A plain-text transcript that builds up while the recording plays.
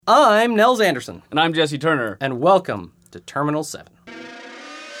I'm Nels Anderson, And I'm Jesse Turner. and welcome to Terminal 7.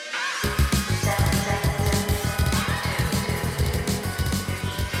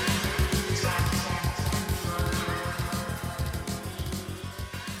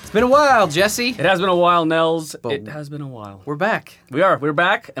 It's been a while, Jesse. It has been a while, Nels. But It has been a while. We're back. We're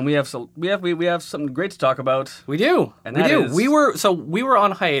back, and we have something great to talk about. We do. And we that do. is- We were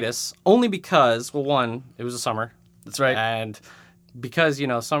on hiatus only because, well, one, it was a summer. That's right. And because,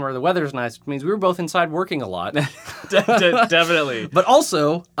 summer, the weather's nice, which means we were both inside working a lot. Definitely. But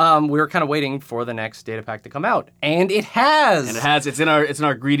also, we were kind of waiting for the next data pack to come out. And it has. And it's in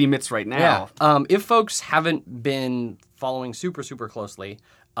our greedy midst right now. Yeah. If folks haven't been following super closely,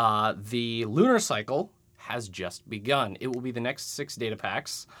 the lunar cycle has just begun. It will be the next 6 data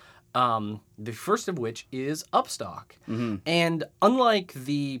packs. The first of which is Upstock. Mm-hmm. And unlike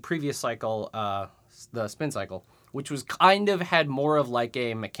the previous cycle, the spin cycle, which was kind of had more of like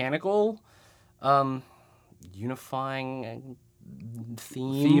a mechanical unifying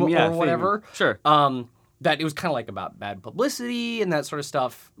theme or whatever. Theme. Sure. That it was kind of like about bad publicity and that sort of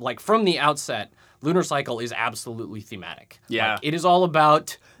stuff. Like from the outset, Lunar Cycle is absolutely thematic. Yeah. Like, it is all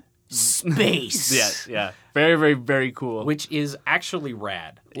about space. Yeah. Very, very, very cool. Which is actually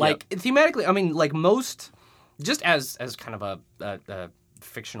rad. Like thematically, I mean, like most, just as kind of a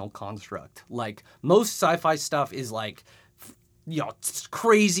fictional construct, like most sci-fi stuff is like, it's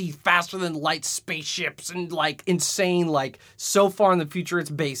crazy, faster than light spaceships and like insane, like so far in the future, it's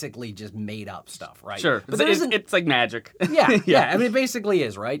basically just made up stuff, right? Sure. But there isn't. It's like magic. Yeah. I mean, it basically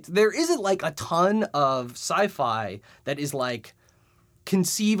is, right? There isn't like a ton of sci-fi that is like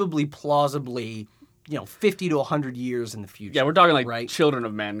conceivably, plausibly, 50 to 100 years in the future. Yeah, we're talking like right? Children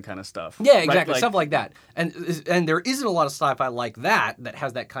of Men kind of stuff. Yeah, exactly. Right? Stuff like that. And there isn't a lot of sci-fi like that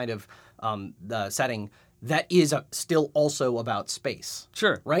has that kind of the setting that is still also about space.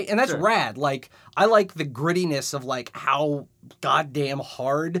 Sure. Right? And that's Sure. rad. Like, I like the grittiness of like how goddamn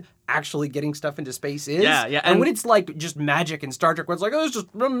hard actually getting stuff into space is. Yeah. And when it's like just magic in Star Trek where it's like, oh, there's just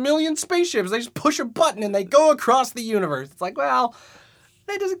a million spaceships. They just push a button and they go across the universe. It's like, well,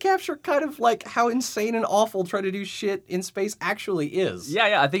 that doesn't capture kind of like how insane and awful trying to do shit in space actually is.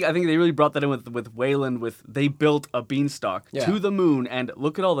 Yeah. I think they really brought that in with Wayland. They built a beanstalk to the moon, and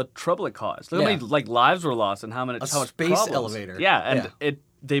look at all the trouble it caused. Look how many like lives were lost, and how much space problems. elevator. Yeah, and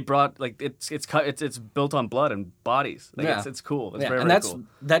they brought like it's built on blood and bodies. Like, it's cool. It's very, very cool.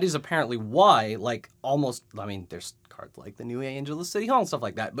 That is apparently why like almost. I mean, there's cards like the New Angeles City Hall and stuff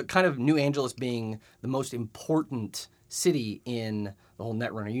like that, but kind of New Angeles being the most important city in the whole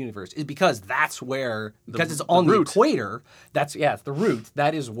Netrunner universe is because that's where, because it's on the equator, it's the root,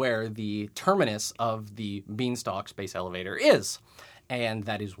 that is where the terminus of the Beanstalk space elevator is. And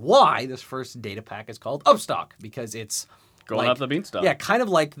that is why this first data pack is called Upstock, because it's going up the beanstalk. Yeah, kind of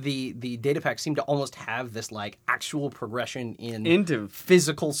like the data packs seem to almost have this like actual progression into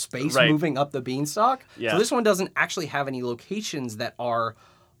physical space moving up the beanstalk. Yeah. So this one doesn't actually have any locations that are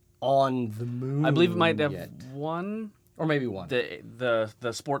on the moon. I believe it might have one. Or maybe one.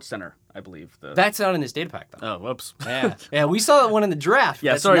 The sports center, I believe. That's not in this data pack, though. Oh, whoops. Yeah, we saw that one in the draft.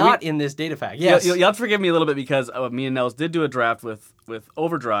 Yeah, that's not in this data pack. Yes. You'll have to forgive me a little bit because me and Nels did do a draft with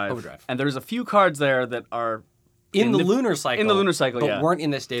Overdrive. And there's a few cards there that are in the lunar cycle. In the lunar cycle, but weren't in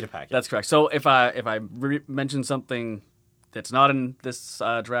this data pack. That's correct. So if I mention something that's not in this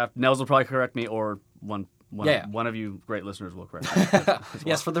draft, Nels will probably correct me, or one of you great listeners will correct me. Well.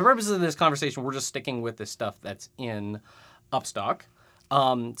 Yes, for the purposes of this conversation, we're just sticking with the stuff that's in Upstock.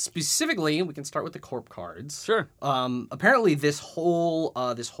 Specifically, we can start with the corp cards. Sure. Apparently, this whole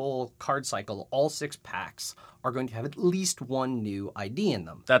card cycle, all 6 packs are going to have at least one new ID in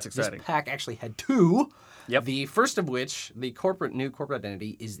them. That's exciting. This pack actually had 2. Yep. The first of which, the new corporate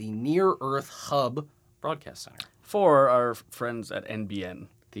identity, is the Near Earth Hub Broadcast Center. For our friends at NBN.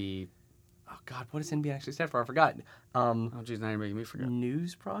 Oh, God, what does NBN actually stand for? I forgot. Oh, geez, now you're making me forget.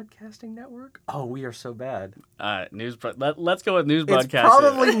 News Broadcasting Network? Oh, we are so bad. Let's go with News Broadcasting.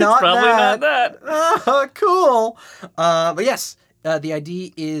 It's probably not not that. Cool. But yes, the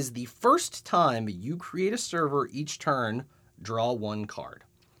ID is the first time you create a server each turn, draw 1 card.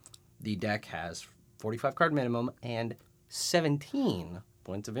 The deck has 45 card minimum and 17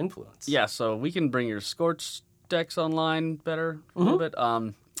 points of influence. Yeah, so we can bring your Scorch decks online better a little bit.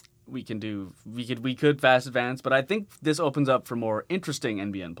 We could fast advance, but I think this opens up for more interesting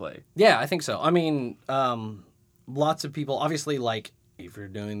NBN play. Yeah, I think so. I mean, lots of people, obviously, like, if you're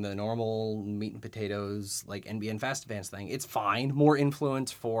doing the normal meat and potatoes, like NBN fast advance thing, it's fine. More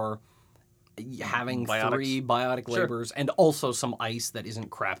influence for having Biotics. 3 biotic labors and also some ice that isn't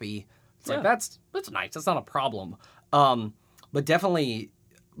crappy. It's like, that's nice. That's not a problem. But definitely,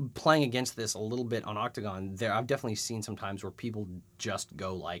 playing against this a little bit on Octagon, I've definitely seen some times where people just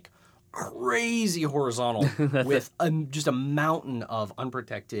go like crazy horizontal with just a mountain of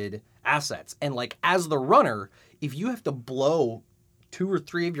unprotected assets. And like as the runner, if you have to blow 2 or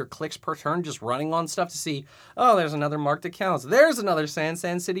 3 of your clicks per turn just running on stuff to see, oh, there's another marked accounts, there's another Sand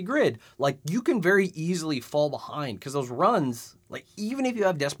City grid, like you can very easily fall behind because those runs, like even if you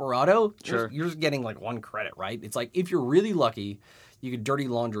have Desperado, Sure. you're just getting like 1 credit, right? It's like if you're really lucky, you could dirty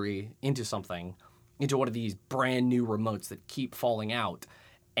laundry into something, into one of these brand new remotes that keep falling out,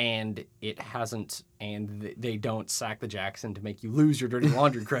 and it hasn't, and they don't sack the Jackson to make you lose your dirty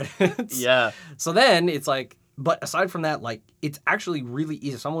laundry credits. Yeah. So then it's like, but aside from that, like it's actually really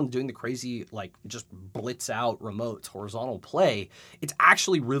easy. If someone's doing the crazy, like just blitz out remotes, horizontal play, it's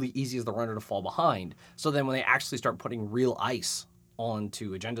actually really easy as the runner to fall behind. So then when they actually start putting real ice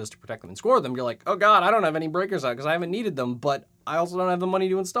onto agendas to protect them and score them, you're like, oh God, I don't have any breakers out because I haven't needed them, but I also don't have the money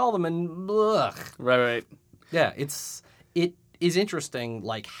to install them, and ugh. Right. Yeah, it is interesting,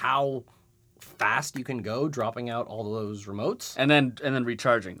 like how fast you can go dropping out all those remotes. And then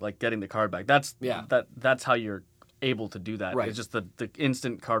recharging, like getting the card back. That's Yeah. That's how you're able to do that. Right. It's just the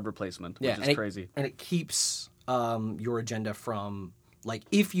instant card replacement, which is crazy. And it keeps your agenda from, like,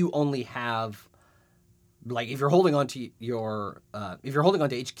 if you only have, like, if you're holding on to your, if you're holding on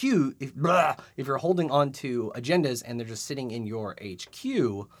to HQ, if you're holding on to agendas and they're just sitting in your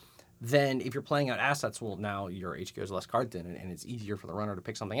HQ, then if you're playing out assets, well, now your HQ has less cards in it, and it's easier for the runner to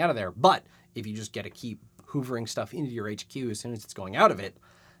pick something out of there. But if you just get to keep hoovering stuff into your HQ as soon as it's going out of it,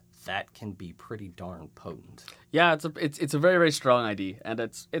 that can be pretty darn potent. Yeah, it's a very, very strong ID, and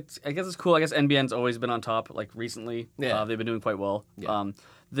it's I guess it's cool. I guess NBN's always been on top. Like recently, Yeah. they've been doing quite well. Yeah.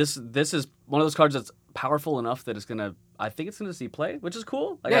 This is one of those cards that's powerful enough that I think it's gonna see play, which is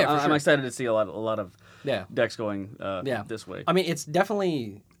cool. Like, Yeah, for I'm sure. excited to see a lot of Yeah. decks going Yeah. this way. I mean, it's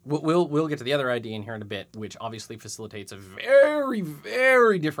definitely. We'll get to the other ID in here in a bit, which obviously facilitates a very,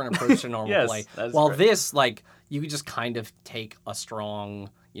 very different approach to normal Yes, play. that's While correct. this, like, you could just kind of take a strong,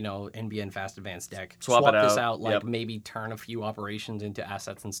 NBN Fast Advance deck, Swap it this out. out, like Yep. maybe turn a few operations into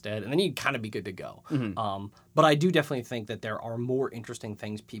assets instead, and then you'd kind of be good to go. Mm-hmm. But I do definitely think that there are more interesting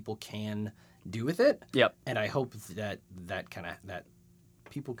things people can do with it. Yep. And I hope that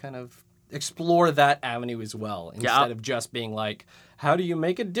people kind of explore that avenue as well, instead of just being like, how do you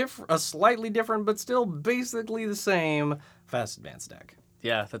make a slightly different but still basically the same Fast Advance deck?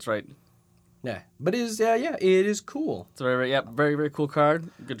 Yeah, that's right. Yeah, but it is cool. It's a very, very cool card.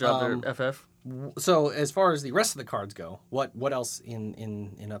 Good job there, FF. So as far as the rest of the cards go, what else in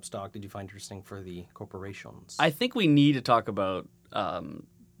Upstock did you find interesting for the corporations? I think we need to talk about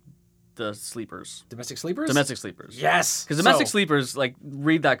the sleepers. Domestic sleepers? Domestic sleepers. Yes! Because domestic So, sleepers, like,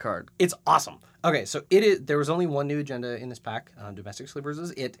 read that card. it's awesome. Okay, so there was only one new agenda in this pack. Domestic sleepers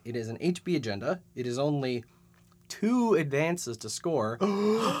is it. It is an HB agenda. It is only 2 advances to score.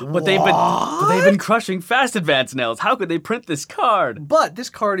 But they've been crushing fast advance nails. How could they print this card? But this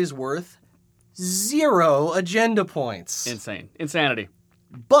card is worth 0 agenda points. Insane. Insanity.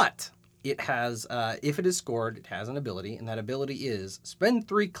 But it has, if it is scored, it has an ability, and that ability is spend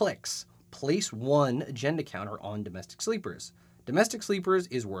 3 clicks, place 1 agenda counter on domestic sleepers. Domestic sleepers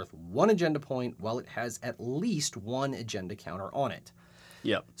is worth 1 agenda point while it has at least 1 agenda counter on it.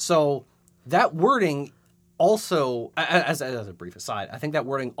 Yep. So that wording also, as a brief aside, I think that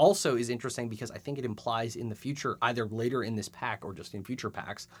wording also is interesting because I think it implies in the future, either later in this pack or just in future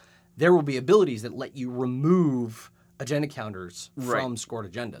packs, there will be abilities that let you remove agenda counters from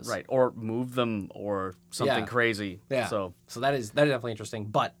scored agendas. Right. Or move them or something Yeah. crazy. Yeah. So that is definitely interesting.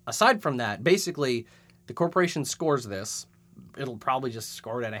 But aside from that, basically, the corporation scores this. It'll probably just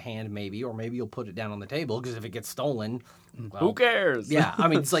score it out of hand, maybe, or maybe you'll put it down on the table because if it gets stolen, well, who cares? yeah, I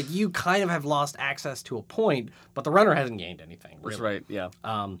mean, it's like you kind of have lost access to a point, but the runner hasn't gained anything. That's Really. right. Yeah.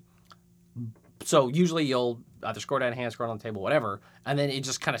 So usually you'll either score it out of hand, score it on the table, whatever, and then it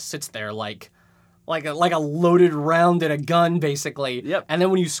just kind of sits there like a loaded round in a gun, basically. Yep. And then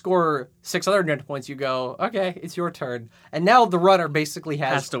when you score 6 other agenda points, you go, okay, it's your turn. And now the runner basically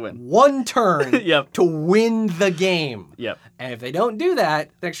has to win. 1 turn Yep. to win the game. Yep. And if they don't do that,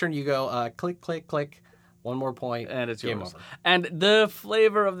 next turn you go, click, click, click, 1 more point, And it's game yours. over. And the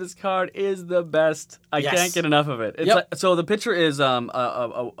flavor of this card is the best. I Yes. can't get enough of it. It's Yep. like, so the picture is a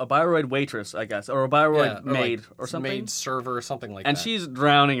Bioroid waitress, I guess, or a Bioroid maid like or something. maid server or something like And that. she's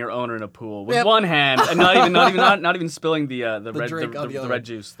drowning her owner in a pool with Yep. one hand, and not even spilling the red drink on the the other. red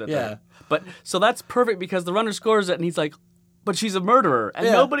juice. Yeah. But so that's perfect because the runner scores it, and he's like, "But she's a murderer," and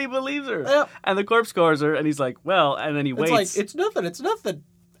Yeah. nobody believes her. Yep. And the corpse scores her, and he's like, "Well," and then he It's waits. like, it's nothing.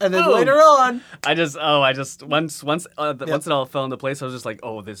 And then Boom. later on, once it all fell into place, I was just like,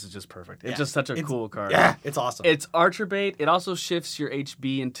 oh, this is just perfect. It's just such a cool card. yeah, it's awesome. It's Archer Bait. It also shifts your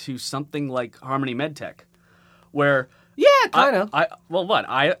HB into something like Harmony Medtech, where yeah, kind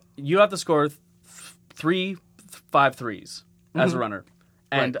of. you have to score 3 5-3s as a runner.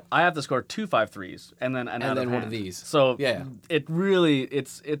 And Right. I have to score 2 5-3s, and then then one of these. So Yeah. it really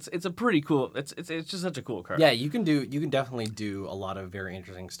it's a pretty cool. It's just such a cool card. Yeah, you can definitely do a lot of very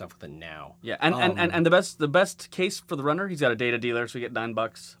interesting stuff with it now. Yeah, and the best case for the runner, he's got a data dealer, so you get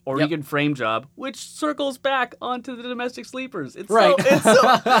 $9, or Yep. you can frame job, which circles back onto the domestic sleepers. It's Right. it's so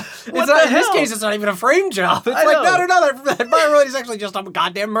what It's the not, in this hell? case, it's not even a frame job. It's I like, know. no, that Byron is actually just a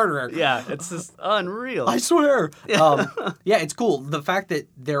goddamn murderer. Yeah, it's just unreal. I swear. Yeah, it's cool. The fact that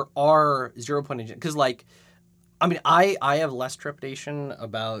there are 0-point engine, because like, I mean, I have less trepidation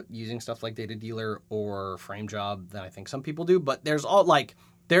about using stuff like Data Dealer or Frame Job than I think some people do, but there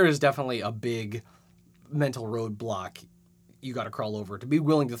is definitely a big mental roadblock you got to crawl over to be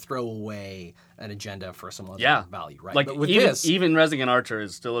willing to throw away an agenda for some other value, right? Like but with even Resident Archer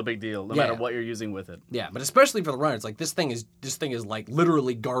is still a big deal, no matter Yeah. what you're using with it. yeah, but especially for the runners, like this thing is like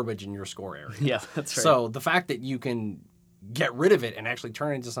literally garbage in your score area. Yeah, that's right. So the fact that you can get rid of it and actually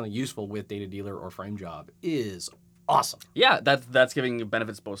turn it into something useful with Data Dealer or Frame Job is awesome. yeah, that's giving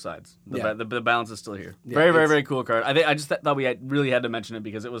benefits both sides. Yeah. The balance is still here. Yeah, Very, very, it's- very cool card. I just thought we really had to mention it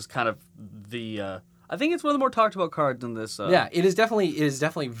because it was kind of the. I think it's one of the more talked about cards in this. Yeah, it is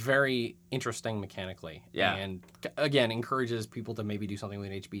definitely very interesting mechanically. Yeah. And again, encourages people to maybe do something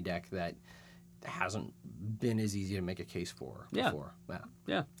with an HB deck that hasn't been as easy to make a case for before.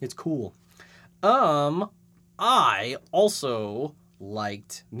 Yeah. It's cool. I also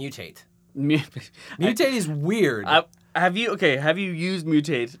liked Mutate. Mutate is weird. Have you used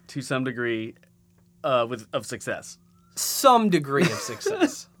Mutate to some degree of success? Some degree of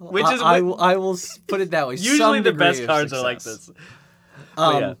success. Which is I will put it that way. Usually Some the degree best of cards are like success. this.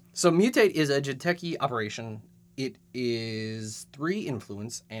 Yeah. So Mutate is a Jinteki operation. It is 3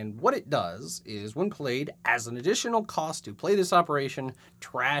 influence, and what it does is, when played, as an additional cost to play this operation,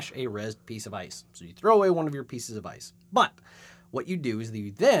 trash a rezzed piece of ice. So you throw away one of your pieces of ice. But what you do is that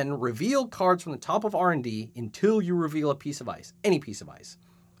you then reveal cards from the top of R&D until you reveal a piece of ice, any piece of ice.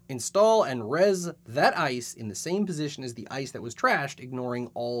 Install and res that ice in the same position as the ice that was trashed, ignoring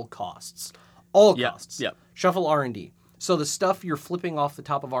all costs. All costs. Yep. Shuffle R&D. So the stuff you're flipping off the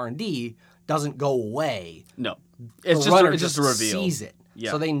top of R&D doesn't go away. No, The it's runner just a reveal. sees it.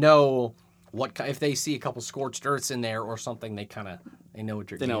 Yeah. So they know if they see a couple scorched earths in there or something, they know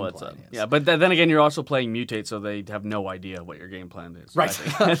what your They game know what's plan up. is. Yeah, but then again, you're also playing Mutate, so they have no idea what your game plan is. Right.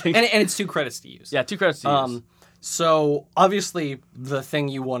 I think. and it's 2 credits to use. Yeah, 2 credits to use. So obviously the thing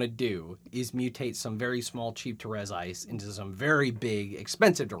you want to do is mutate some very small cheap to res ice into some very big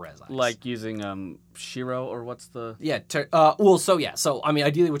expensive to res ice. Like using Shiro, or what's the... Yeah. So I mean,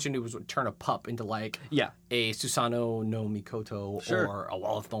 ideally what you do is turn a pup into like Yeah. a Susanoo no Mikoto Sure. or a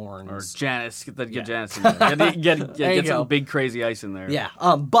Wall of Thorns. Or Janice. Get Janice in there. Get you go. some big crazy ice in there. Yeah.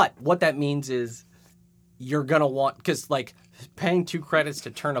 But what that means is you're gonna want, because like paying 2 credits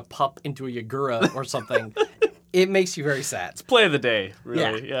to turn a pup into a Yagura or something, it makes you very sad. Play of the day,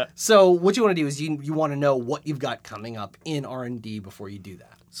 really. Yeah. So what you want to do is you want to know what you've got coming up in R&D before you do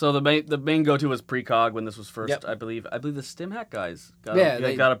that. So the main go-to was Precog when this was first, Yep. I believe. I believe the StimHack guys got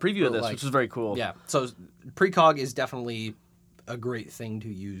they got a preview of were this, like- which was very cool. Yeah. So precog is definitely a great thing to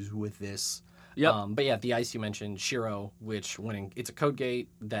use with this. Yep. But yeah, the ice you mentioned, Shiro, which it's a code gate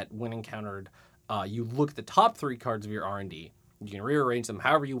that when encountered, you look at the top 3 cards of your R&D. You can rearrange them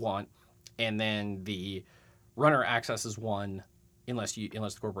however you want, and then the runner accesses one unless the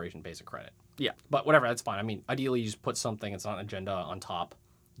corporation pays a credit. Yeah. But whatever, that's fine. I mean, ideally you just put something that's on agenda on top.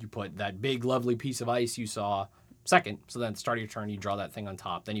 You put that big lovely piece of ice you saw second, so then at the start of your turn you draw that thing on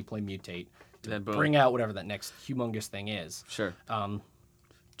top, then you play mutate to Then boom. bring out whatever that next humongous thing is. Sure.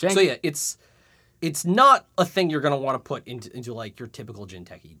 So yeah, it's not a thing you're going to want to put into like your typical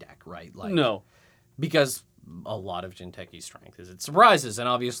Jinteki deck, right? Like, No. because a lot of Jinteki's strength is its surprises, and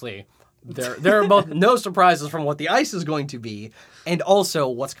obviously there are both no surprises from what the ice is going to be, and also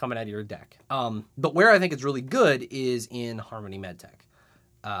what's coming out of your deck. But where I think it's really good is in Harmony Medtech,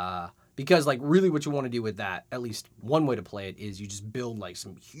 because like really what you want to do with that, at least one way to play it, is you just build like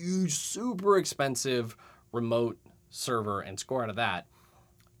some huge, super expensive remote server and score out of that.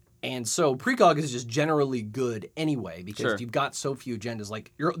 And so precog is just generally good anyway, because Sure. you've got so few agendas.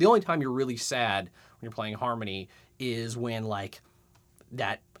 Like the only time you're really sad when you're playing Harmony is when like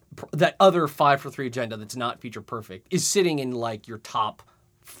that other 5 for 3 agenda that's not feature perfect is sitting in like your top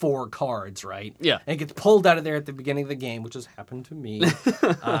 4 cards, right? Yeah. And it gets pulled out of there at the beginning of the game, which has happened to me.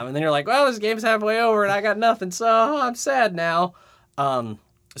 And then you're like, well, this game's halfway over and I got nothing, so I'm sad now.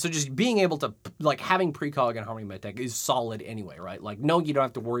 So just being able to, like, having precog and Harmony Med deck is solid anyway, right? Like, no, you don't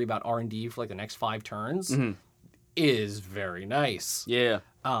have to worry about R&D for, like, the next 5 turns is very nice. Yeah.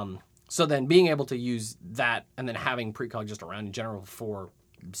 So then being able to use that and then having precog just around in general for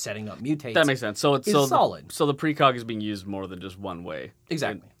setting up mutates. That makes sense. So it's solid. So the precog is being used more than just one way.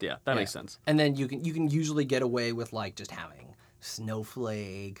 Exactly. That makes sense. And then you can usually get away with, like, just having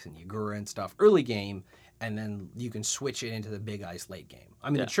snowflakes and Yagura and stuff early game, and then you can switch it into the big ice late game. I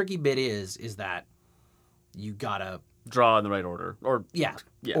mean, the tricky bit is that you gotta draw in the right order, or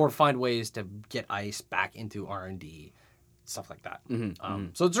or find ways to get ice back into R&D, stuff like that.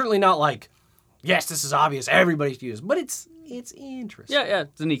 So it's certainly not like, yes, this is obvious, everybody should use, but it's interesting. Yeah,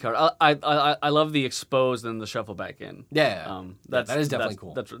 it's a neat card. I love the expose and the shuffle back in. Yeah, that is definitely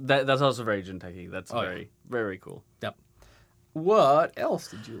cool. That's also very Jinteki. That's very very cool. Yep. What else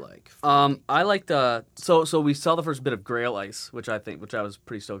did you like? I liked so we saw the first bit of Grail Ice, which I was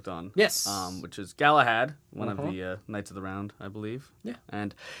pretty stoked on. Yes. Which is Galahad, one of the Knights of the Round, I believe. Yeah.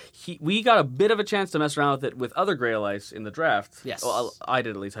 And we got a bit of a chance to mess around with it with other Grail Ice in the draft. Yes. Well, I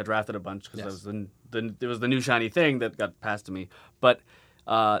did at least. I drafted a bunch because it was the new shiny thing that got passed to me. But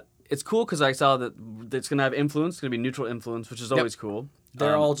it's cool because I saw that it's going to have influence. It's going to be neutral influence, which is always cool.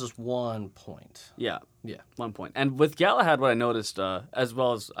 They're all just 1 point. Yeah. Yeah. 1 point. And with Galahad, what I noticed, as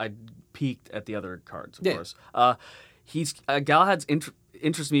well as I peeked at the other cards, of course, Galahad's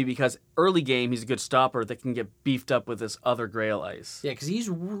interests me because early game, he's a good stopper that can get beefed up with this other Grail Ice. Yeah, because he's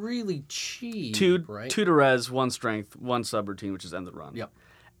really cheap, right? 2 to res, 1 strength, 1 subroutine, which is end the run. Yep.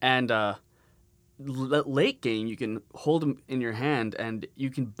 And late game, you can hold him in your hand, and you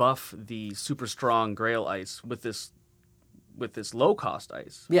can buff the super strong Grail Ice with this low cost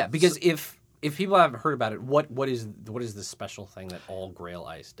ice. Yeah, because if people haven't heard about it, what is the special thing that all Grail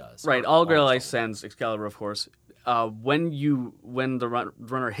Ice does? Right, all Grail Ice sends Excalibur, of course. When the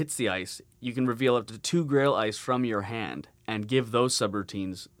runner hits the ice, you can reveal up to 2 Grail Ice from your hand and give those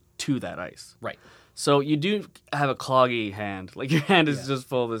subroutines to that ice. Right. So you do have a cloggy hand, like your hand is just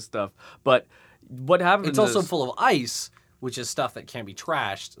full of this stuff. But what happens? It's also full of ice, which is stuff that can be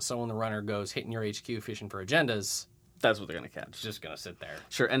trashed. So when the runner goes hitting your HQ fishing for agendas, that's what they're going to catch. It's just going to sit there.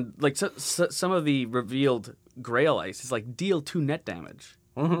 Sure, and like some of the revealed Grail Ice is like deal 2 net damage.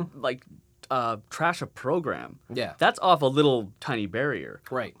 Like trash a program. Yeah. That's off a little tiny barrier.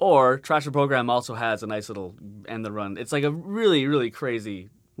 Right. Or trash a program also has a nice little end the run. It's like a really, really crazy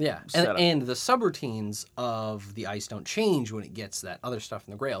setup. And the subroutines of the ice don't change when it gets that other stuff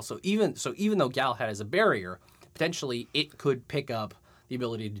in the Grail. So even though Galahad has a barrier, potentially it could pick up the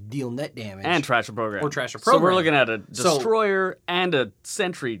ability to deal net damage. And trash a program. Or trash a program. So we're looking at a destroyer and a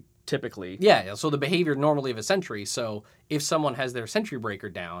sentry typically. Yeah, so the behavior normally of a sentry. So if someone has their sentry breaker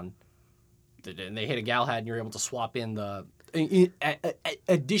down and they hit a Galahad and you're able to swap in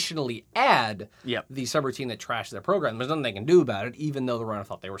additionally add the subroutine that trashed their program, there's nothing they can do about it, even though the runner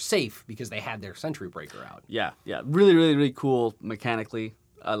thought they were safe because they had their sentry breaker out. Yeah. Really, really, really cool mechanically.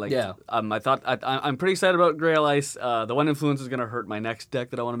 I'm pretty excited about Grail Ice. The 1 influence is going to hurt my next deck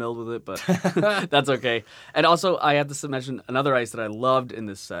that I want to build with it, but that's okay. And also, I have to mention another ice that I loved in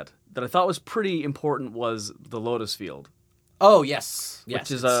this set that I thought was pretty important was the Lotus Field. Oh, yes. Which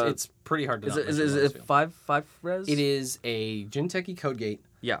is it's pretty hard to not Is it 5 res? It is a Jinteki Code Gate.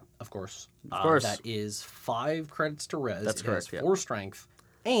 Yeah. Of course. That is 5 credits to res. That's correct. It has 4 strength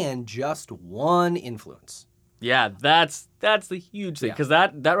and just 1 influence. Yeah, that's the huge thing because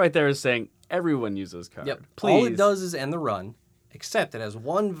that right there is saying everyone uses this card. Yep. Please. All it does is end the run, except it has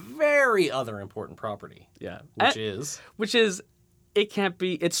one very other important property. Yeah. Which is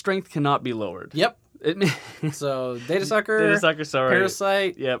its strength cannot be lowered. Yep. So Data Sucker, sorry.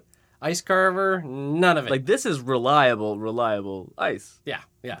 Parasite, yep. Ice Carver, none of it. Like this is reliable ice. Yeah.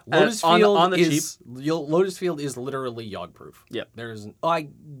 Lotus Field on the is Lotus Field is literally Yogg proof. Yep. I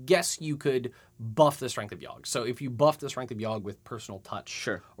guess you could buff the strength of Yogg. So if you buff the strength of Yogg with Personal Touch,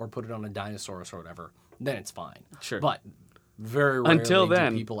 sure, or put it on a Dinosaurus or whatever, then it's fine. Sure. But very rarely until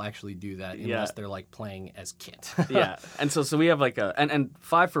then, do people actually do that unless they're like playing as Kit. Yeah. And so we have like and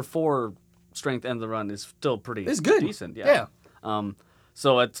 5 for 4 strength end the run is still pretty decent. Yeah.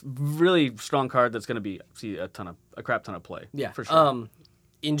 So it's really strong card that's going to see a crap ton of play. Yeah, for sure.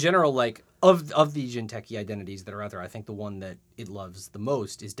 In general, like of the Jinteki identities that are out there, I think the one that it loves the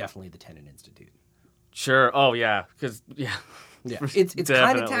most is definitely the Tenon Institute. Sure. Oh yeah, because it's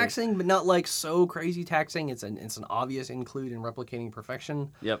kind of taxing, but not like so crazy taxing. It's an obvious include in replicating perfection.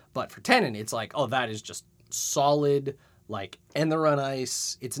 Yep. But for Tenon, it's like, oh, that is just solid, like end the run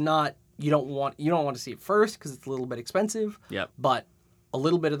ice. It's not you don't want to see it first because it's a little bit expensive. Yep. But a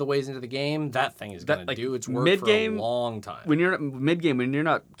little bit of the ways into the game, that thing is going to do its work mid-game, for a long time. When you're mid-game, when you're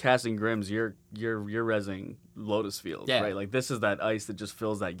not casting Grims, you're rezzing Lotus Field, right? Like this is that ice that just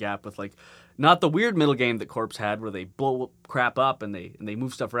fills that gap with like not the weird middle game that Corpse had where they blow crap up and they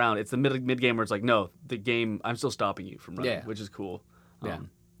move stuff around. It's the mid game where it's like, no, the game, I'm still stopping you from running, which is cool. Yeah.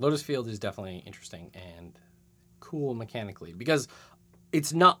 Lotus Field is definitely interesting and cool mechanically because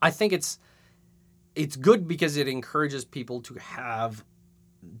it's not. I think it's good because it encourages people to have.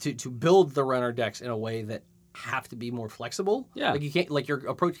 To build the runner decks in a way that have to be more flexible. Yeah. Like you can't your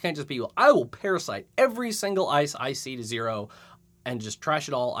approach can't just be, well, I will parasite every single ice I see to 0 and just trash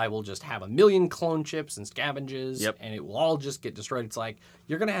it all. I will just have a million clone chips and scavenges and it will all just get destroyed. It's like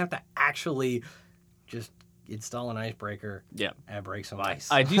you're gonna have to actually just install an icebreaker and break some ice.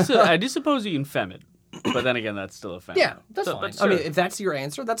 I do suppose you can fem it. But then again, that's still a fem. Yeah, that's fine. I mean, if that's your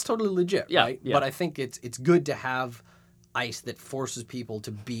answer, that's totally legit, right? Yeah. But I think it's good to have ice that forces people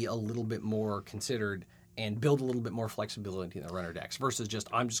to be a little bit more considered and build a little bit more flexibility in the runner decks versus just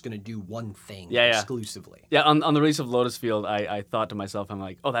I'm just going to do one thing exclusively. Yeah, on the release of Lotus Field, I thought to myself, I'm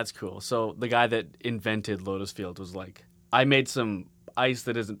like, oh, that's cool. So the guy that invented Lotus Field was like, I made some ice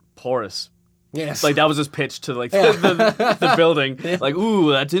that isn't porous. Yes. Like that was his pitch to like the building. Like,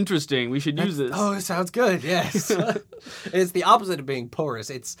 ooh, that's interesting. We should use this. Oh, it sounds good. Yes. It's the opposite of being porous.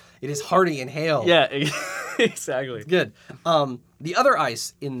 It is hardy and hail. Yeah, exactly. It's good. The other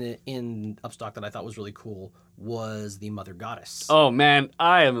ice in Upstock that I thought was really cool was the Mother Goddess. Oh man,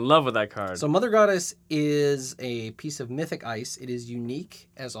 I am in love with that card. So Mother Goddess is a piece of mythic ice. It is unique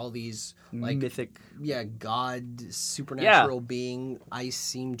as all these like mythic, god supernatural being ice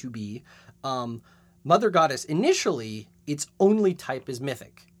seem to be. Mother Goddess, initially, its only type is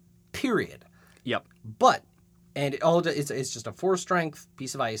mythic. Period. Yep. But, and it's just a 4-strength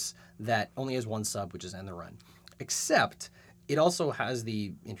piece of ice that only has one sub, which is End the Run. Except, it also has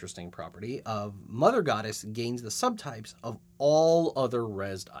the interesting property of Mother Goddess gains the subtypes of all other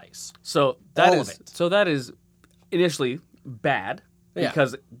rezzed ice. So that is initially bad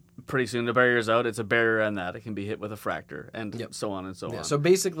because pretty soon the barrier's out. It's a barrier and that it can be hit with a fractor and so on and so on. So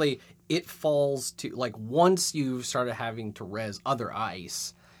basically, it falls to like once you've started having to res other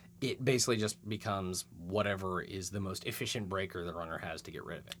ice, it basically just becomes whatever is the most efficient breaker the runner has to get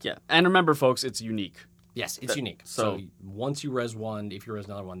rid of it. Yeah, and remember, folks, it's unique. Yes, it's unique. So once you res one, if you res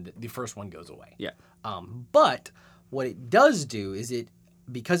another one, the first one goes away. Yeah. But what it does do is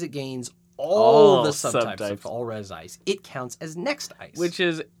because it gains all the subtypes of all res ice, it counts as next ice, which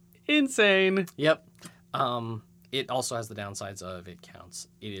is insane. Yep. It also has the downsides of it counts.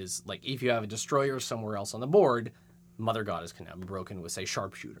 It is like if you have a destroyer somewhere else on the board, Mother Goddess can now be broken with, say,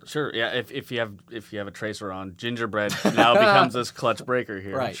 Sharpshooter. Sure, yeah. If you have a tracer on, Gingerbread now becomes this clutch breaker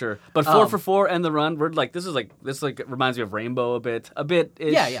here. Right. Sure. But 4 for 4 and the run, we're like this reminds me of Rainbow a bit.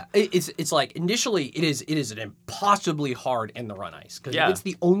 Yeah. It's like initially it is an impossibly hard end the run ice because if it's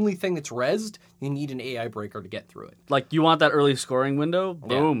the only thing that's rezzed, you need an AI breaker to get through it. Like you want that early scoring window,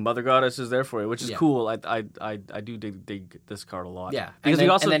 boom, Mother Goddess is there for you, which is cool. I do dig this card a lot. Yeah, because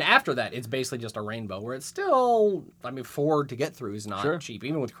and then after that, it's basically just a rainbow where it's still. I mean, 4 to get through is not cheap.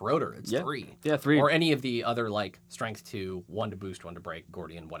 Even with Corroder, it's 3. Yeah, 3. Or any of the other like strength 2, 1 to boost, 1 to break,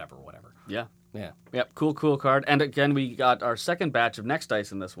 Gordian, whatever. Yeah. Yeah. Yep. Cool card. And again, we got our second batch of Next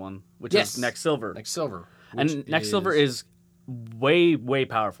Dice in this one, which is Next Silver. Next Silver. And Next Silver is way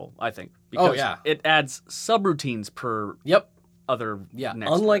powerful, I think. Because it adds subroutines per other Next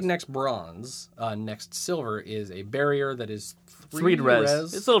unlike Dice. Next Bronze, Next Silver is a barrier that is 3 to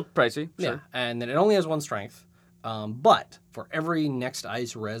res. It's a little pricey. Sure. Yeah. And then it only has 1 strength. But for every next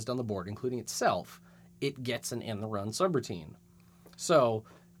ice rezzed on the board, including itself, it gets an end the run subroutine. So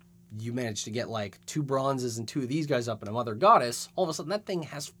you manage to get like 2 bronzes and 2 of these guys up in a Mother Goddess. All of a sudden, that thing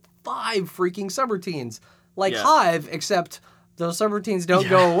has 5 freaking subroutines, like Hive, except those subroutines don't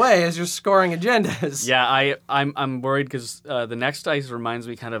go away as you're scoring agendas. Yeah, I'm worried because the next ice reminds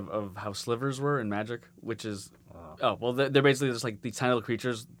me kind of how slivers were in Magic, which is. Oh, well, they're basically just like these tiny little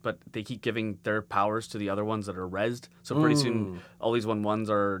creatures, but they keep giving their powers to the other ones that are rezzed. So pretty soon, all these 1/1s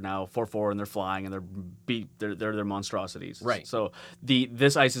are now 4/4, and they're flying, and they're monstrosities. Right. So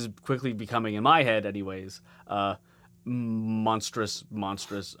this ice is quickly becoming, in my head, anyways, monstrous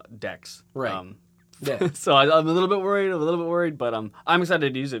decks. Right. So I'm a little bit worried, but I'm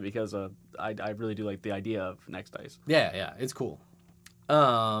excited to use it because I really do like the idea of Next Ice. Yeah, it's cool.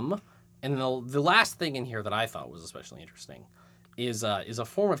 And the last thing in here that I thought was especially interesting is a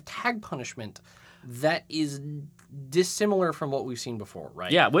form of tag punishment that is dissimilar from what we've seen before,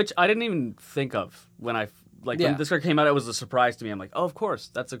 right? Yeah, which I didn't even think of when I like Yeah. when this card came out, it was a surprise to me. I'm like, oh, of course,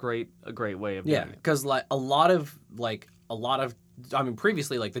 that's a great way of doing Yeah, it. because like a lot of I mean,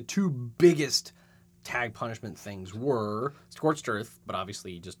 previously like the two biggest tag punishment things were Scorched Earth, but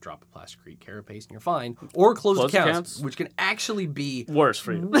obviously you just drop a Plasticrete Carapace and you're fine, or Closed Accounts, which can actually be Worse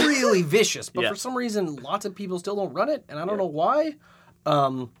for you. really vicious. But Yeah. for some reason, lots of people still don't run it, and I don't know why.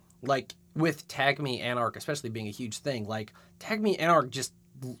 Like with Tag Me Anarch, especially being a huge thing, like Tag Me Anarch just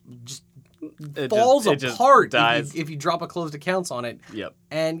falls it just apart dies. if you drop a Closed Accounts on it. Yep.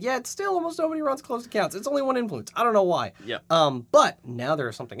 And yet still almost nobody runs Closed Accounts. It's only one influence. I don't know why. Yep. But now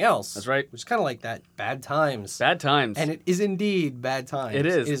there's something else. That's right. Which is kind of like that Bad Times. Bad Times. And it is indeed Bad Times. It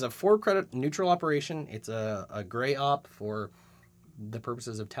is. It is a 4-credit neutral operation. It's a gray op for the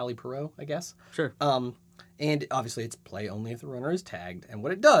purposes of Tally Perot, I guess. Sure. And obviously it's play only if the runner is tagged. And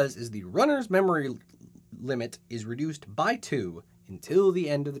what it does is the runner's memory limit is reduced by 2 until the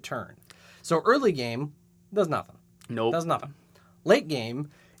end of the turn. So early game, does nothing. Nope. Does nothing. Late game,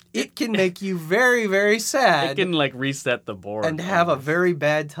 it can make you very, very sad It can like reset the board and have a very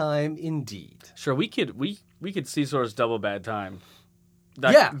bad time indeed. Sure, we could see Source double bad time.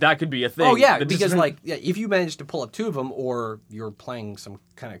 That could be a thing. Oh yeah, That because just- like if you manage to pull up 2 of them, or you're playing some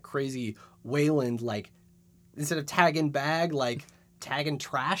kind of crazy Wayland, like instead of tag and bag, like tag and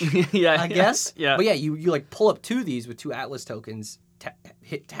trash. Yeah, I guess. yeah. But yeah, you like pull up 2 of these with 2 Atlas tokens,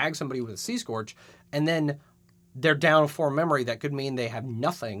 tag somebody with a Sea Scorch, and then they're down 4 memory. That could mean they have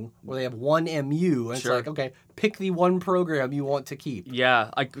nothing, or they have 1 MU. And Sure. it's like, okay, pick the one program you want to keep. Yeah,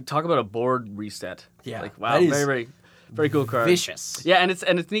 I could talk about a board reset. Yeah, like wow, that is very very very cool card. Vicious. Yeah, and it's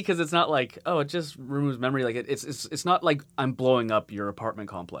neat because it's not like it just removes memory. Like it's not like I'm blowing up your apartment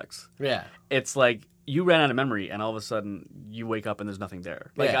complex. Yeah. It's like you ran out of memory and all of a sudden you wake up and there's nothing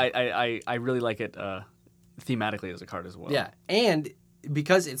there. Like Yeah. I really like it thematically as a card as well. Yeah, and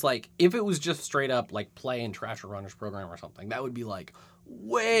because it's like if it was just straight up like play and trash a runner's program or something, that would be like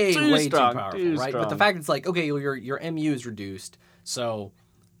way Too way strong, too powerful, too right? But the strong. fact it's like okay, well, your MU is reduced, so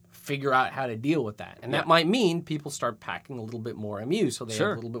figure out how to deal with that, and that might mean people start packing a little bit more MU, so they have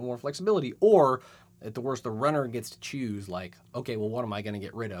a little bit more flexibility, or at the worst, the runner gets to choose like, okay, well, what am I going to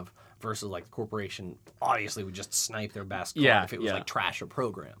get rid of? Versus like the corporation obviously would just snipe their best card if it was like trash a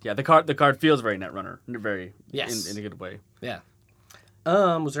program. Yeah, the card feels very Netrunner, very Yes. in a good way. Yeah.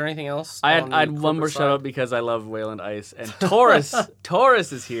 Was there anything else? I on the had one more corporate shout out side? because I love Wayland Ice and Taurus.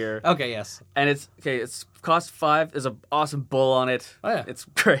 Taurus is here, Okay, yes. and it's cost 5. There's an awesome bull on it. Oh, yeah. It's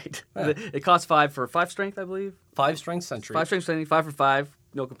great. Yeah. It costs 5 for 5 strength, I believe. 5 strength sentry. 5 strength strength, 5 for 5.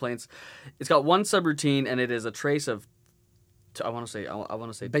 No complaints. It's got 1 subroutine, and it is a trace of. I want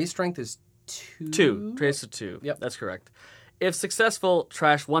to say Base strength is 2. 2. Trace of 2. Yep. That's correct. If successful,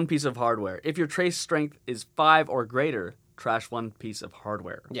 trash 1 piece of hardware. If your trace strength is 5 or greater, trash 1 piece of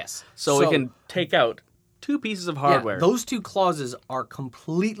hardware. Yes. So it can take out 2 pieces of hardware. Yeah, those 2 clauses are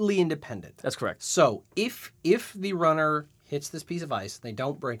completely independent. That's correct. So if the runner hits this piece of ice, they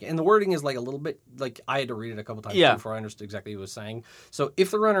don't break it. And the wording is like a little bit like I had to read it a couple times before I understood exactly what it was saying. So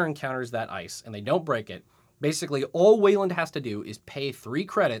if the runner encounters that ice and they don't break it, basically all Wayland has to do is pay 3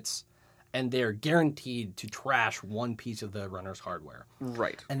 credits and they're guaranteed to trash 1 piece of the runner's hardware.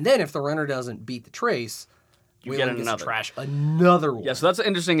 Right. And then if the runner doesn't beat the trace, You Wayland get gets another. to trash another one. Yeah, so that's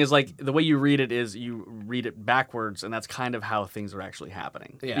interesting is like the way you read it is you read it backwards, and that's kind of how things are actually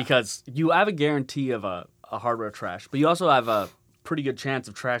happening. Yeah. Because you have a guarantee of a hardware trash, but you also have a pretty good chance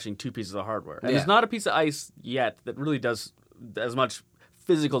of trashing 2 pieces of hardware. And there's not a piece of ice yet that really does as much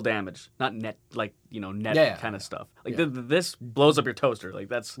physical damage, not net kind of stuff. Like this blows up your toaster. Like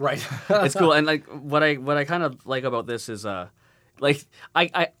that's Right. it's cool. And like what I kind of like about this is like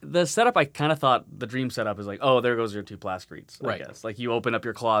the setup I kind of thought the dream setup is like, oh, there goes your 2 Plasticretes, I guess. Like you open up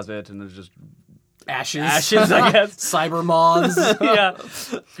your closet and there's just Ashes, I guess. cyber moths. Yeah,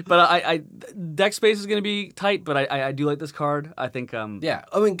 but I deck space is going to be tight, but I do like this card. I think Yeah,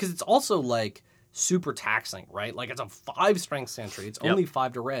 I mean, because it's also like super taxing, right? Like it's a 5 strength sentry. It's only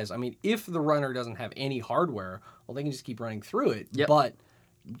 5 to res. I mean, if the runner doesn't have any hardware, well, they can just keep running through it. Yep. But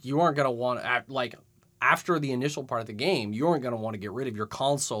you aren't going to want to after the initial part of the game, you aren't going to want to get rid of your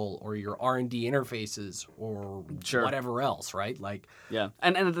console or your R&D interfaces or whatever else, right? Like, yeah,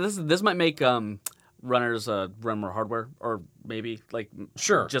 and this might make runners run more hardware, or maybe like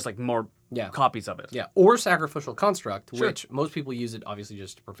just like more copies of it. Yeah, or Sacrificial Construct, which most people use it obviously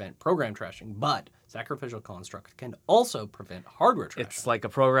just to prevent program trashing, but Sacrificial Construct can also prevent hardware trashing. It's like a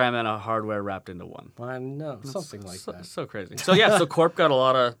program and a hardware wrapped into one. I know, something like that. So crazy. So yeah, so Corp got a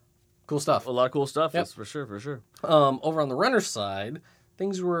lot of cool stuff. That's for sure. Over on the runner side,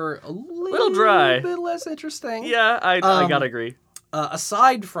 things were a little dry, bit less interesting. Yeah, I gotta agree.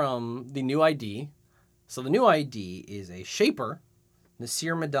 Aside from the new ID, So the new ID is a Shaper,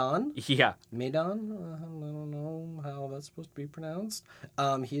 Nasir Medan. Yeah. Medan? I don't know how that's supposed to be pronounced.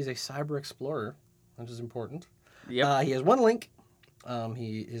 He is a cyber explorer, which is important. Yep. He has one link.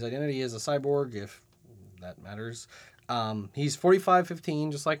 His identity is a cyborg, if that matters. He's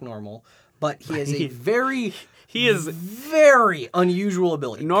 45-15, just like normal, but he has a very unusual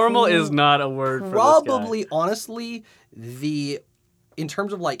ability. Normal is not a word for this guy. Probably, honestly, in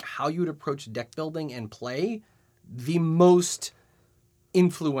terms of like how you would approach deck building and play, the most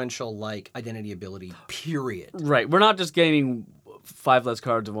influential like identity ability, period. Right. We're not just gaining 5 less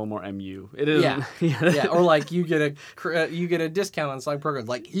cards and 1 more MU. It is. Yeah. Or like you get a discount on slide programs.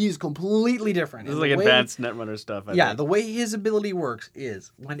 Like he's completely different. This is like advanced Netrunner stuff. I think. The way his ability works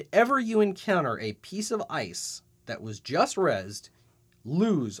is whenever you encounter a piece of ice that was just rezzed,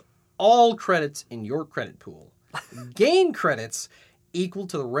 lose all credits in your credit pool. Gain credits equal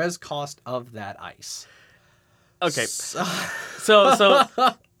to the res cost of that ice. Okay. So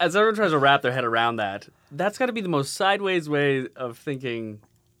as everyone tries to wrap their head around that, that's got to be the most sideways way of thinking.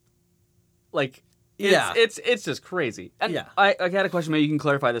 Like, it's just crazy. And I had a question. Maybe you can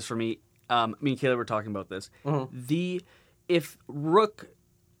clarify this for me. Me and Caleb were talking about this. Mm-hmm. If Rook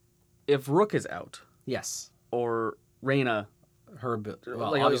is out, yes, or Reyna.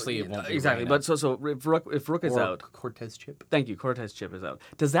 Obviously it won't be exactly. But so if Rook is out, Cortez Chip. Thank you. Cortez Chip is out.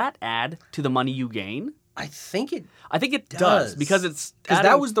 Does that add to the money you gain? I think it does because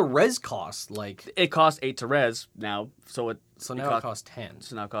that was the res cost. Like it costs 8 to res now, now it costs 10.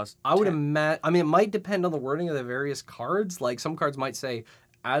 So now it costs. I would imagine. I mean, it might depend on the wording of the various cards. Like some cards might say,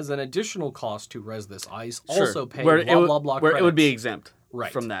 as an additional cost to res this ice, also pay blah blah blah. Where credits. it would be exempt. Right.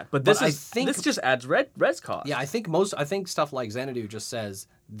 From that. But this just adds res cost. Yeah, I think stuff like Xanadu just says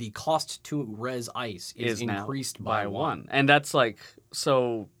the cost to res ice is increased by 1. And that's like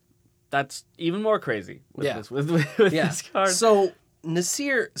that's even more crazy with this card. So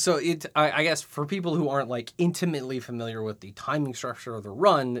Nasir, I guess for people who aren't like intimately familiar with the timing structure of the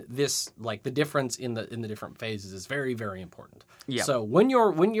run, this like the difference in the different phases is very, very important. Yeah. So when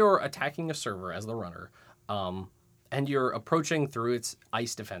you're attacking a server as the runner, and you're approaching through its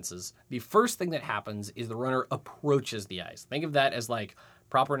ice defenses, the first thing that happens is the runner approaches the ice. Think of that as like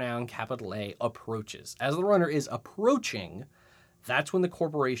proper noun, capital A, approaches. As the runner is approaching, that's when the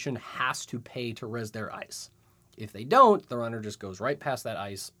corporation has to pay to res their ice. If they don't, the runner just goes right past that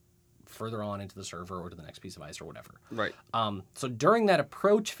ice, further on into the server or to the next piece of ice or whatever. Right. So during that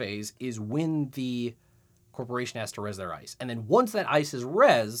approach phase is when the corporation has to res their ice. And then once that ice is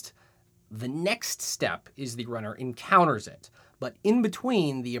resed, the next step is the runner encounters it. But in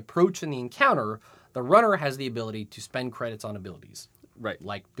between the approach and the encounter, the runner has the ability to spend credits on abilities. Right.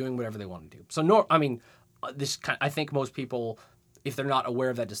 Like doing whatever they want to do. So, I think most people, if they're not aware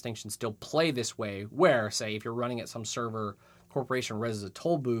of that distinction, still play this way, where, say, if you're running at some server, corporation reses a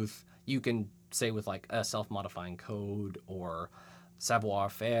toll booth, you can say with like a self-modifying code or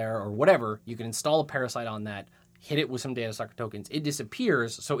savoir-faire or whatever, you can install a parasite on that, hit it with some data sucker tokens, it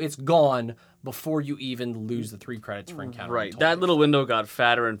disappears, so it's gone before you even lose the 3 credits for encountering. Right. That little window got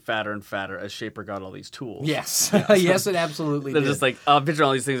fatter and fatter and fatter as Shaper got all these tools. Yes. Yes, it absolutely They're did. just like, picture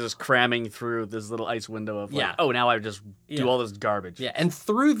all these things just cramming through this little ice window of like, now I just do all this garbage. Yeah, and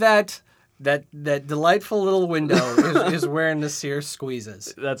through that delightful little window is where Nasir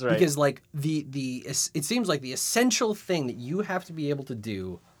squeezes. That's right. Because like it seems like the essential thing that you have to be able to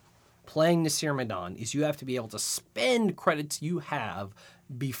do playing Nasir Medan is you have to be able to spend credits you have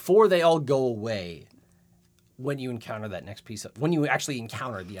before they all go away when you encounter that next piece of, when you actually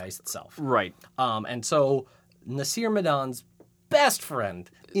encounter the ice itself. Right. And so Nasir Medan's best friend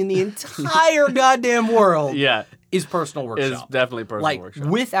in the entire goddamn world is Personal Workshop. Is definitely Personal Workshop.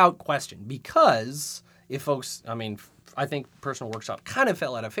 Without question. Because if folks, I think Personal Workshop kind of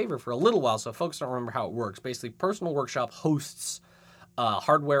fell out of favor for a little while, so folks don't remember how it works. Basically, Personal Workshop hosts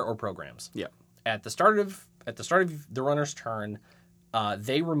hardware or programs. Yeah. At the start of the runner's turn,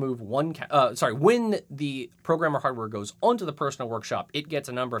 they remove when the program or hardware goes onto the Personal Workshop, it gets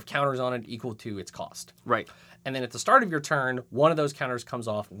a number of counters on it equal to its cost. Right. And then at the start of your turn, one of those counters comes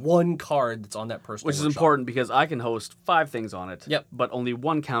off one card that's on that Personal Workshop. Which is important because I can host 5 things on it. Yep. But only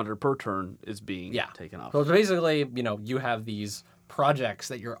 1 counter per turn is being taken off. So basically, you have these projects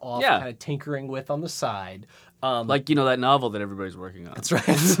that you're off kind of tinkering with on the side. Like, that novel that everybody's working on. That's right.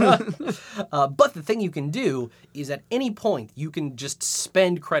 But the thing you can do is at any point, you can just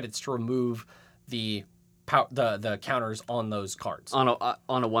spend credits to remove the counters on those cards. On a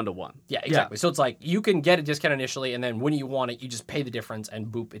 1-to-1. Yeah, exactly. So it's like you can get a discount initially, and then when you want it, you just pay the difference, and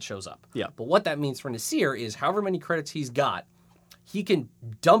boop, it shows up. Yeah. But what that means for Nasir is however many credits he's got, he can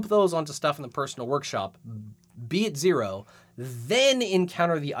dump those onto stuff in the personal workshop, be at 0, then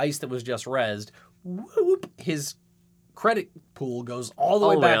encounter the ice that was just rezzed. Whoop, his credit pool goes all the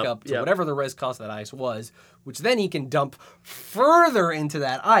way back up to whatever the res cost of that ice was, which then he can dump further into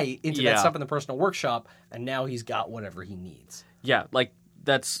that ice, into that stuff in the personal workshop, and now he's got whatever he needs. Yeah, like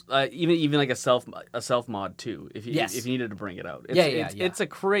that's even like a self mod too. If you needed to bring it out, it's a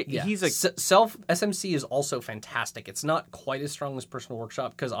great. He's a self SMC is also fantastic. It's not quite as strong as personal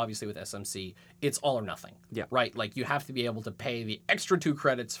workshop because obviously with SMC it's all or nothing. Yeah, right. Like you have to be able to pay the extra 2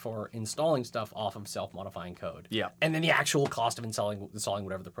 credits for installing stuff off of self modifying code. Yeah, and then the actual cost of installing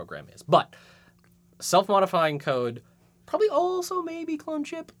whatever the program is. But self modifying code, probably also maybe clone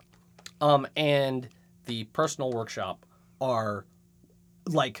chip, and the personal workshop are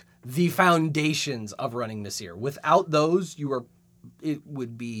like the foundations of running Nasir. Without those, it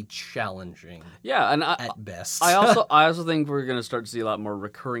would be challenging. Yeah, and at best. I also think we're going to start to see a lot more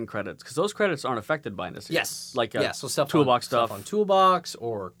recurring credits because those credits aren't affected by Nasir. Yes, like so toolbox stuff on toolbox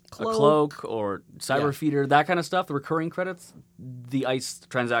or cloak. A cloak or cyber feeder, that kind of stuff. The recurring credits, the ICE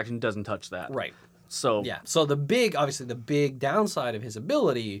transaction doesn't touch that. Right. So So the big downside of his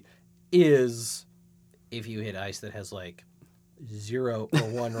ability is if you hit ICE that has like 0 or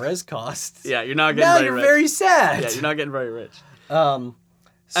 1 res costs. Yeah, you're not getting very rich. Very sad. Yeah, you're not getting very rich. And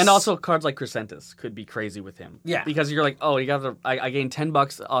also cards like Crescentus could be crazy with him. Yeah. Because you're like, oh, you got I gained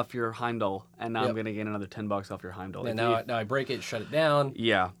 $10 off your Heimdall, and now I'm going to gain another $10 off your Heimdall. And now I break it, shut it down.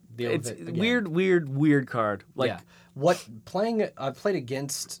 Yeah. It's weird card. Like I've played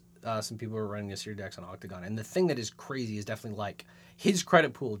against some people who are running this year decks on Octagon, and the thing that is crazy is definitely like his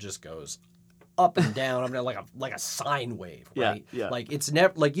credit pool just goes up and down. I mean, like a sine wave, right? Yeah. Like it's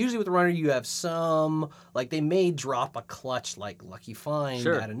never like usually with the runner you have some like they may drop a clutch like Lucky Find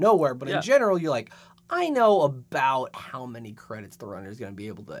out of nowhere, but in general you're like, I know about how many credits the runner is going to be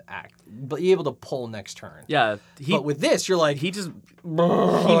able to pull next turn. Yeah, but with this you're like I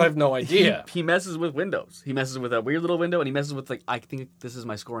have no idea. He messes with windows. He messes with a weird little window, and he messes with like I think this is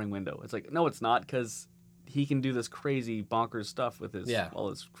my scoring window. It's like no, it's not because he can do this crazy bonkers stuff with all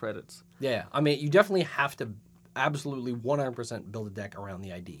his credits. Yeah, I mean, you definitely have to absolutely 100% build a deck around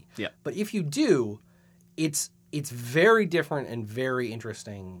the ID. Yeah. But if you do, it's very different and very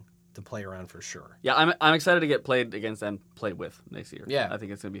interesting to play around for sure. Yeah, I'm excited to get played against and played with next year. Yeah. I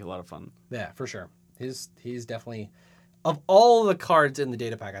think it's going to be a lot of fun. Yeah, for sure. He's definitely, of all the cards in the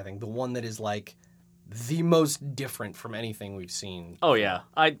data pack, I think, the one that is like the most different from anything we've seen. Oh yeah,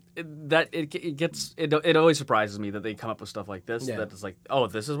 it always surprises me that they come up with stuff like this. Yeah. That is like, oh,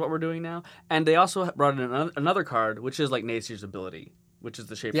 this is what we're doing now. And they also brought in another card, which is like Nasir's ability, which is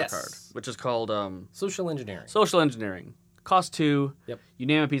the Shaper card, which is called Social Engineering. Social Engineering. Cost 2. Yep. You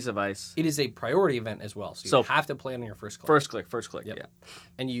name a piece of ice. It is a priority event as well, so you have to play on your first click. First click. Yep. Yeah.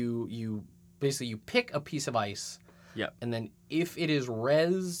 And you basically you pick a piece of ice. Yep. And then if it is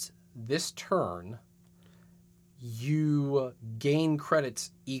res this turn, you gain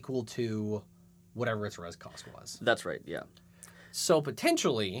credits equal to whatever its res cost was. That's right, yeah. So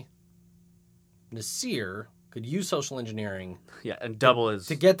potentially, Nasir could use social engineering. Yeah, and double his...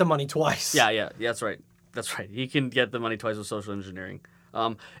 to get the money twice. Yeah, that's right. That's right. He can get the money twice with social engineering.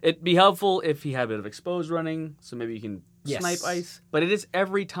 It'd be helpful if he had a bit of exposed running, so maybe you can snipe ice. But it is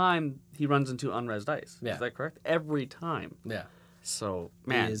every time he runs into unresed ice. Yeah. Is that correct? Every time. Yeah. So,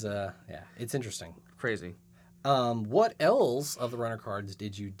 man. It is, it's interesting. Crazy. What else of the runner cards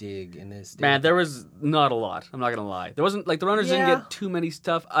did you dig in this? Man, there was not a lot. I'm not going to lie. There wasn't, like, the runners didn't get too many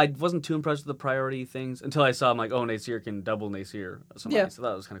stuff. I wasn't too impressed with the priority things until I saw, I'm like, oh, Nasir can double Nasir. So that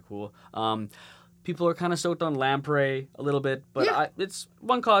was kind of cool. People are kind of stoked on Lamprey a little bit, but it's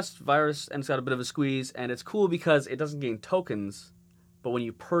one cost virus, and it's got a bit of a squeeze, and it's cool because it doesn't gain tokens, but when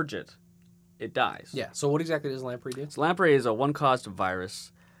you purge it, it dies. Yeah, so what exactly does Lamprey do? So Lamprey is a one cost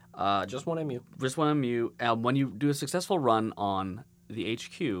virus. Just one MU. Just one MU. When you do a successful run on the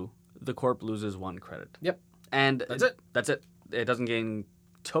HQ, the corp loses 1 credit. Yep. And That's it. It doesn't gain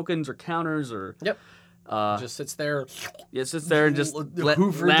tokens or counters or... Yep. Just sits there. It sits there and just let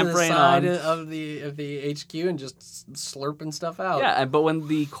Lamprey to the side of the HQ and just slurping stuff out. Yeah, but when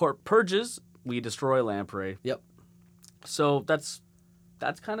the corp purges, we destroy Lamprey. Yep. So that's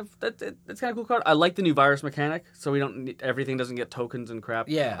kind of a cool card. I like the new virus mechanic, so we don't everything doesn't get tokens and crap.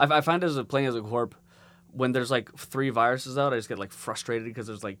 Yeah. I find playing as a corp, when there's like 3 viruses out, I just get like frustrated because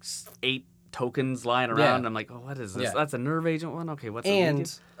there's like 8 tokens lying around. Yeah. And I'm like, oh, what is this? Yeah. That's a nerve agent one? Okay, what's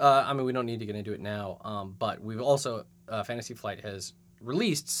I mean, we don't need to get into it now, but we've also, Fantasy Flight has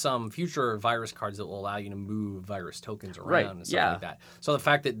released some future virus cards that will allow you to move virus tokens around and stuff like that. So the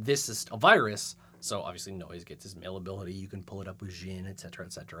fact that this is a virus So obviously Noise gets his mailability. You can pull it up with Jin, et cetera,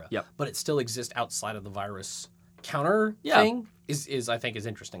 et cetera. Yep. But it still exists outside of the virus counter Yeah. thing is I think is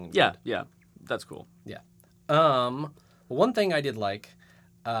interesting. And Yeah, good. yeah. That's cool. Yeah. One thing I did like,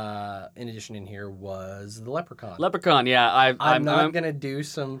 in addition in here, was the Leprechaun. Leprechaun, yeah. I'm not going to do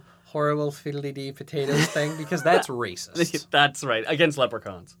some horrible fiddly-dee potatoes thing because that's racist. That's right. Against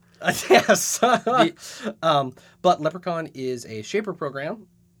leprechauns. Yes. But Leprechaun is a Shaper program.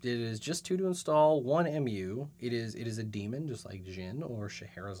 It is just 2 to install, 1 MU. It is a demon, just like Jin or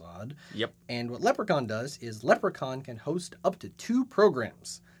Scheherazade. Yep. And what Leprechaun does is Leprechaun can host up to 2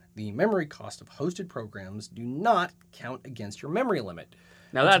 programs. The memory cost of hosted programs do not count against your memory limit.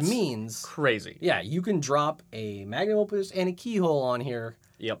 Now which that's means, crazy. yeah, you can drop a magnum opus and a keyhole on here,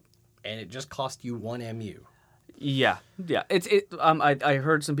 Yep. and it just cost you 1 MU. Yeah. Yeah. I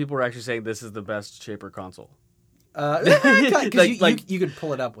heard some people were actually saying this is the best Shaper console. Because you could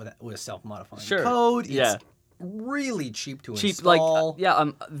pull it up with a self-modifying code. Yeah. It's really cheap to Cheap, install.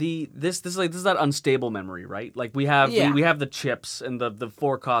 this is that unstable memory, right? Like we have we have the chips and the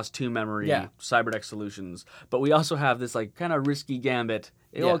 4-cost 2 memory Cyberdeck solutions, but we also have this like kind of risky gambit.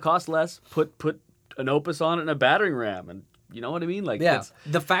 It costs less. Put an Opus on it and a battering ram, and you know what I mean? Like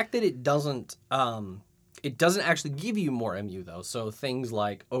the fact that it doesn't actually give you more MU though. So things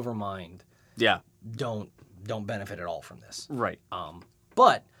like Overmind, don't benefit at all from this. Right.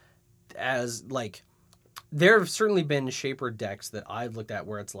 But as like, there have certainly been Shaper decks that I've looked at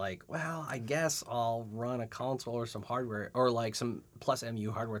where it's like, well, I guess I'll run a console or some hardware or like some plus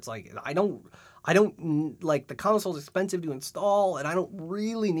MU hardware. It's like I don't like the console's expensive to install and I don't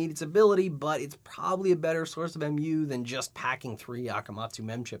really need its ability, but it's probably a better source of MU than just packing 3 Akamatsu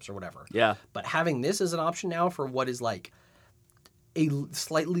mem chips or whatever. Yeah. But having this as an option now for what is like a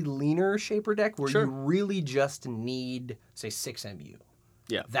slightly leaner Shaper deck where you really just need, say, 6 MU.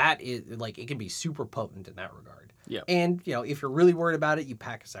 Yeah. That is, like, it can be super potent in that regard. Yeah. And, you know, if you're really worried about it, you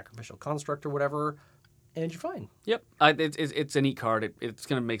pack a Sacrificial Construct or whatever, and you're fine. Yep. It's a neat card. It's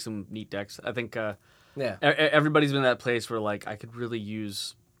going to make some neat decks. I think everybody's been in that place where, like, I could really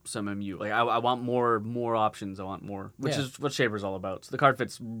use some MU. Like, I want more options. I want more, which is what Shaper's all about. So the card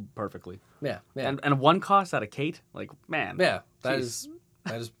fits perfectly. Yeah. Yeah. And 1 cost out of Kate? Like, man. Yeah. That is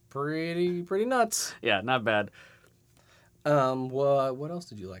pretty nuts. Yeah, not bad. What else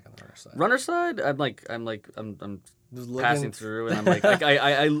did you like on the runner side? Runner side, I'm passing through, and I'm like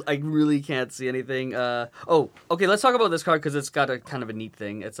I really can't see anything. Okay, let's talk about this card because it's got a kind of a neat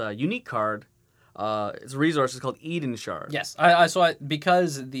thing. It's a unique card. It's a resource. It's called Eden Shard. Yes,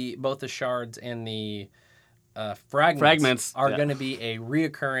 because both the shards and the fragments are going to be a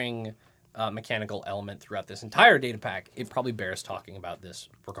reoccurring mechanical element throughout this entire data pack. It probably bears talking about this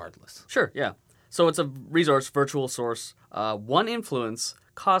regardless. Sure, yeah. So it's a resource, virtual source. 1 influence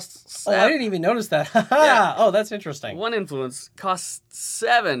costs... I didn't even notice that. Yeah. Oh, that's interesting. 1 influence costs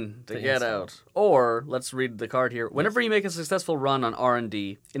 7 to get out. Or, let's read the card here. Whenever you make a successful run on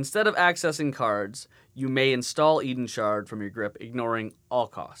R&D, instead of accessing cards, you may install Eden Shard from your grip, ignoring all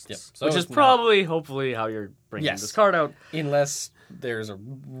costs. Yep. So which is probably, hopefully, how you're bringing this card out. Unless there's a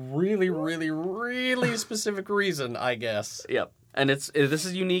really, really, really specific reason, I guess. Yep. And this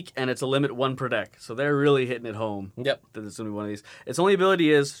is unique, and it's a limit 1 per deck. So they're really hitting it home. Yep. That it's going to be one of these. Its only ability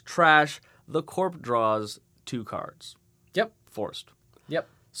is trash. The corp draws 2 cards. Yep. Forced. Yep.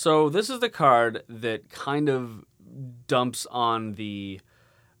 So this is the card that kind of dumps on the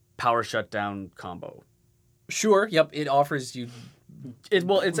power shutdown combo. Sure. Yep. It offers you. It's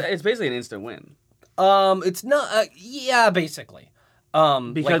basically an instant win. It's not. Yeah, basically.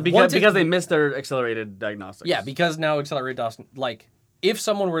 Because they missed their accelerated diagnostics. Yeah, because now accelerated diagnostics. Like, if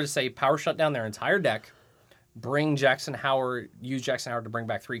someone were to say power shut down their entire deck, use Jackson Howard to bring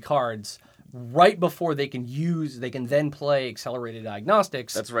back 3 cards, right before they can then play accelerated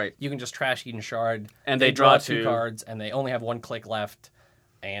diagnostics. That's right. You can just trash Eden Shard, and they draw 2 cards, and they only have 1 click left,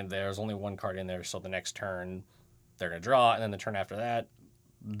 and there's only 1 card in there. So the next turn, they're gonna draw, and then the turn after that,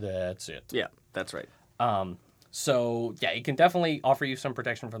 that's it. Yeah, that's right. So yeah, it can definitely offer you some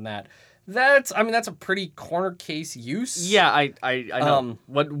protection from that. That's a pretty corner case use. Yeah, I know.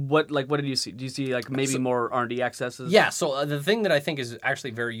 What did you see? Do you see like maybe more R&D accesses? Yeah. So the thing that I think is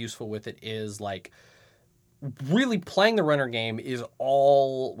actually very useful with it is like really playing the runner game is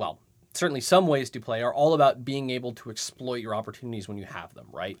certainly some ways to play are all about being able to exploit your opportunities when you have them,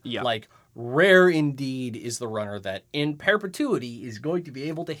 right? Yeah. Like, rare indeed is the runner that in perpetuity is going to be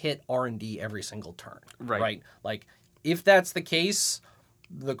able to hit R&D every single turn. Right? Like, if that's the case,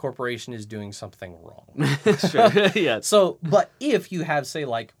 the corporation is doing something wrong. Sure. Yeah. So, but if you have, say,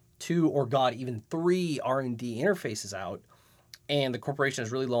 like 2 or even 3 R&D interfaces out, and the corporation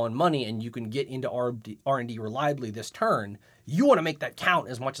is really low on money and you can get into R&D reliably this turn, you want to make that count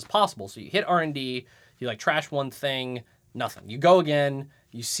as much as possible. So you hit R&D, you like trash one thing, nothing. You go again,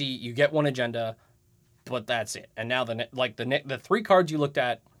 you get one agenda, but that's it. And now the 3 cards you looked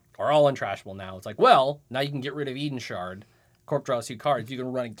at are all untrashable now. It's like, well, now you can get rid of Eden Shard. Corp draws 2 cards. You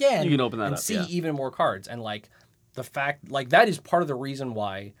can run again. You can open that and up, see even more cards. And like the fact, like that is part of the reason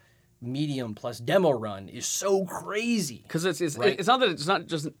why medium plus demo run is so crazy. Because it's not that it's not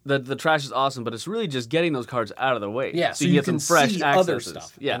just the trash is awesome, but it's really just getting those cards out of the way. Yeah, so you get can some fresh see accesses. other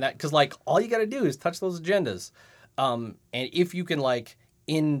stuff. Yeah, and because like all you got to do is touch those agendas, and if you can like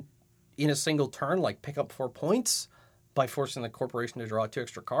in a single turn like pick up 4 points by forcing the corporation to draw 2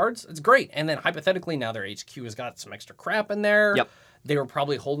 extra cards, it's great. And then hypothetically now their HQ has got some extra crap in there. Yep. They were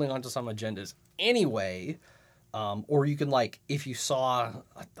probably holding on to some agendas anyway. Or you can, like, if you saw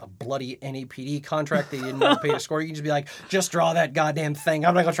a bloody NAPD contract that you didn't want to pay to score, you can just be like, just draw that goddamn thing.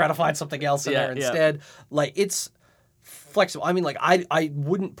 I'm not going to try to find something else in there instead. Like, it's flexible. I mean, like, I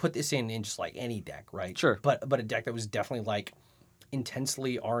wouldn't put this in just, like, any deck, right? Sure. But a deck that was definitely, like,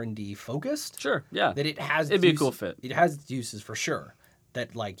 intensely R&D focused. Sure, yeah. That it'd be a cool fit. It has its uses for sure.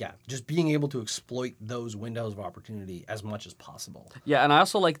 That, like, yeah, just being able to exploit those windows of opportunity as much as possible. Yeah, and I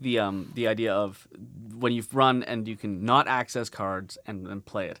also like the idea of when you've run and you can not access cards and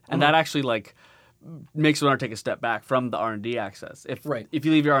play it. And that actually, like, makes the runner take a step back from the R&D access. If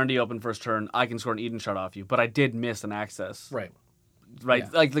you leave your R&D open first turn, I can score an Eden Shard off you, but I did miss an access. Right. Yeah.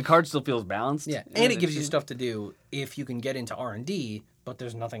 Like, the card still feels balanced. Yeah, and it gives you stuff to do if you can get into R&D, but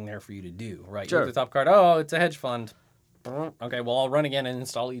there's nothing there for you to do, right? Sure. You have the top card, oh, it's a hedge fund. Okay, well, I'll run again and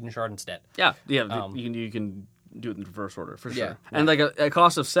install Eden Shard instead. Yeah. You can do it in reverse order for sure. Yeah. And like a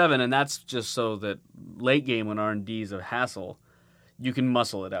cost of 7, and that's just so that late game when R&D is a hassle, you can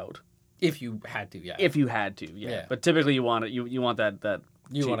muscle it out. If you had to, yeah. If you had to, yeah. But typically you want it. You want that.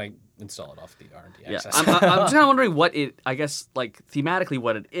 You want to install it off the R&D access. I'm just kind of wondering what it. I guess like thematically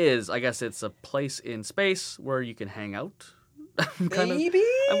what it is. I guess it's a place in space where you can hang out. Maybe.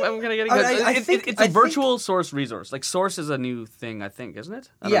 I'm kind of getting. It's a virtual source resource. Like source is a new thing, I think, isn't it?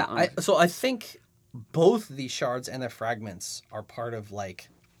 So I think both the shards and the fragments are part of like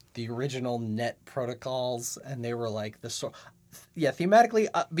the original net protocols, and they were like the source. Yeah, thematically,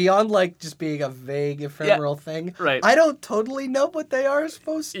 beyond like just being a vague ephemeral thing, right? I don't totally know what they are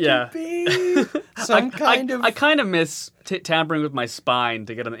supposed to be. I kind of miss tampering with my spine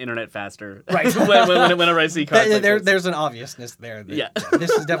to get on the internet faster. Right. whenever I see cards, there's an obviousness there.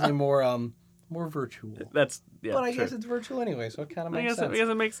 This is definitely more virtual. But I guess it's virtual anyway, so it kind of makes sense. I guess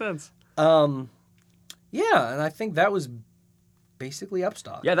it makes sense. Yeah, and I think that was basically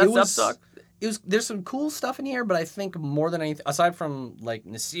Upstock. Yeah, that's Upstock. There's some cool stuff in here, but I think more than anything, aside from like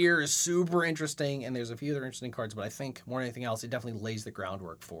Nasir is super interesting, and there's a few other interesting cards, but I think more than anything else, it definitely lays the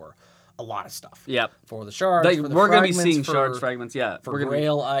groundwork for a lot of stuff. Yep. For the shards, for the we're going to be fragments, seeing shards, fragments, yeah. For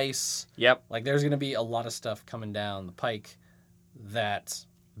Grail Ice. Yep. Like there's going to be a lot of stuff coming down the pike that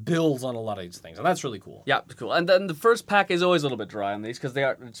builds on a lot of these things, and that's really cool. Yeah, it's cool. And then the first pack is always a little bit dry on these because they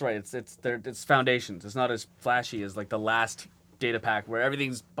are. It's right. It's foundations. It's not as flashy as like the last data pack where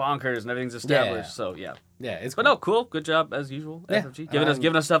everything's bonkers and everything's established. Yeah. So yeah, it's. But cool. no, cool. Good job as usual. Yeah. FFG.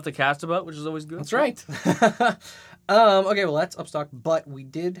 Giving us stuff to cast about, which is always good. That's right. Okay, well that's Upstock, but we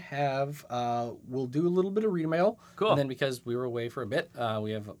did have. We'll do a little bit of reader mail. Cool. And then because we were away for a bit,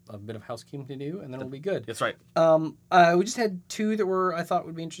 we have a bit of housekeeping to do, and then we'll be good. That's right. We just had 2 that I thought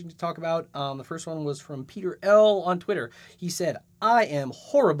would be interesting to talk about. The first one was from Peter L. on Twitter. He said, "I am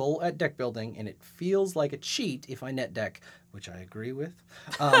horrible at deck building, and it feels like a cheat if I net deck," which I agree with.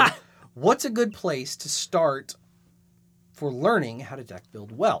 What's a good place to start for learning how to deck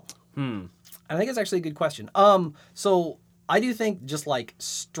build well? I think it's actually a good question. So I do think just like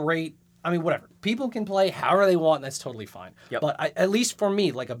straight, I mean, whatever. People can play however they want, and that's totally fine. Yep. But at least for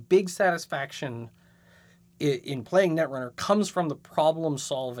me, like a big satisfaction in playing Netrunner comes from the problem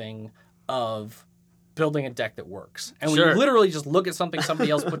solving of building a deck that works. And when you literally just look at something somebody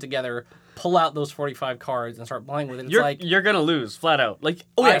else put together, pull out those 45 cards and start playing with it, you're going to lose flat out. Like,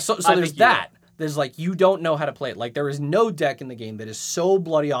 so there's that. There's like, you don't know how to play it. Like, there is no deck in the game that is so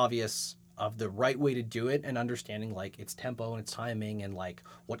bloody obvious of the right way to do it and understanding like its tempo and its timing and like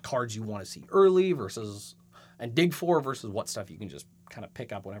what cards you want to see early versus and dig for versus what stuff you can just kind of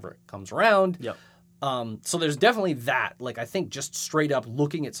pick up whenever it comes around. Yep. So there's definitely that. Like, I think just straight up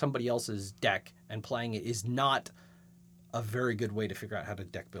looking at somebody else's deck and playing it is not a very good way to figure out how to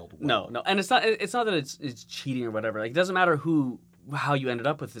deck build well. No, and it's not that it's cheating or whatever. Like, it doesn't matter how you ended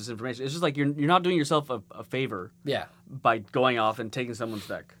up with this information. It's just like you're not doing yourself a favor. Yeah. By going off and taking someone's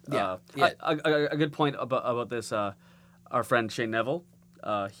deck. Yeah. A good point about this. our friend Shane Neville.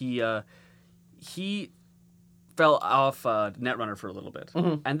 He fell off Netrunner for a little bit.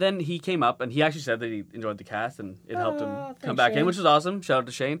 Mm-hmm. And then he came up, and he actually said that he enjoyed the cast, and it helped him come back Shane. in, which was awesome. Shout out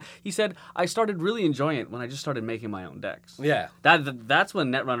to Shane. He said, I started really enjoying it when I just started making my own decks. Yeah. That's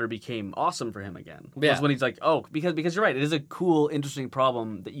when Netrunner became awesome for him again. Yeah. Was when he's like, oh, because you're right, it is a cool, interesting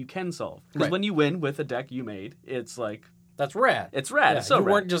problem that you can solve. Because Right. when you win with a deck you made, it's like... That's rad. It's rad. Yeah, It's so you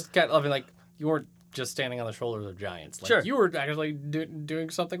rad. weren't just you weren't just standing on the shoulders of giants. Like, Sure. You were actually doing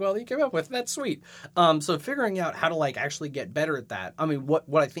something well that you came up with. That's sweet. So figuring out how to like actually get better at that. I mean,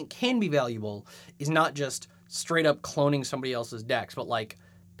 what I think can be valuable is not just straight up cloning somebody else's decks, but like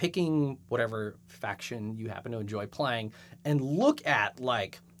picking whatever faction you happen to enjoy playing and look at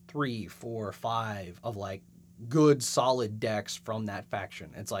like 3, 4, 5 of like good solid decks from that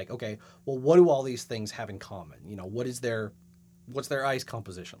faction. It's like, okay, well, what do all these things have in common? You know, what's their ice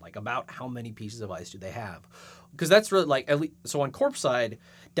composition? Like, about how many pieces of ice do they have? Because that's really like, at least, so on Corp side,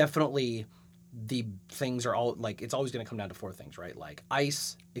 definitely the things are all like, it's always going to come down to 4 things, right? Like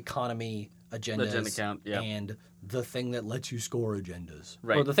ice, economy, agendas, Agenda count, yeah. and the thing that lets you score agendas.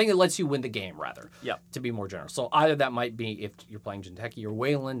 Right. Or the thing that lets you win the game, rather. Yeah. To be more generous. So either that might be, if you're playing Jinteki or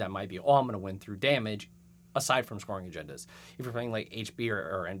Wayland, that might be, oh, I'm going to win through damage, aside from scoring agendas. If you're playing like HB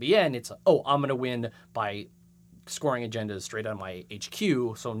or NBN, it's, oh, I'm going to win by scoring agendas straight on my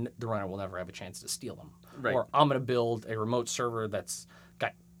HQ, so the runner will never have a chance to steal them. Right. Or I'm going to build a remote server that's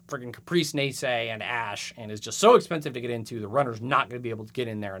got friggin' Caprice, Nace, and Ash, and is just so expensive to get into, the runner's not going to be able to get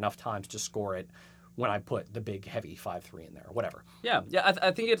in there enough times to score it when I put the big, heavy 5/3 in there, or whatever. Yeah.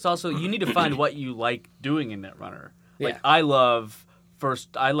 I think it's also, you need to find what you like doing in Netrunner. Like, Yeah. I love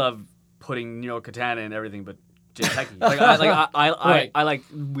putting Nero Katana and everything, but Jinteki. I like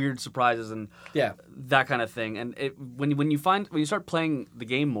weird surprises and Yeah. that kind of thing. And when you start playing the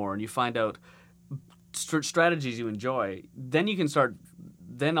game more and you find out strategies you enjoy, then you can start.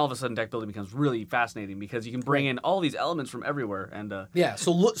 Then all of a sudden, deck building becomes really fascinating because you can bring in all these elements from everywhere. And Yeah,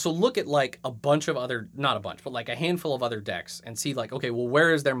 so look at like a bunch of other, not a bunch, but like a handful of other decks and see like, okay, well,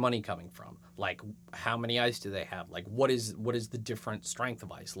 where is their money coming from? Like, how many ice do they have? Like, what is the different strength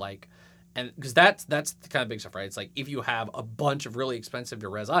of ice? Like, and because that's the kind of big stuff, right? It's like if you have a bunch of really expensive to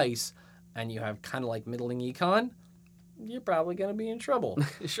res ice and you have kind of like middling econ, you're probably going to be in trouble.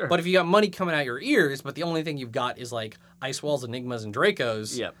 Sure. But if you got money coming out your ears, but the only thing you've got is like Ice Walls, Enigmas, and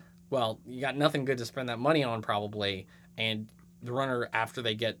Dracos, Yep. well, you got nothing good to spend that money on probably, and the runner, after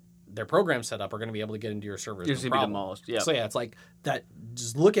they get their program set up, are going to be able to get into your servers. You're just going to be demolished. Yeah. So yeah, it's like that.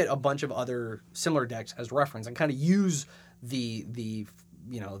 Just look at a bunch of other similar decks as reference and kind of use the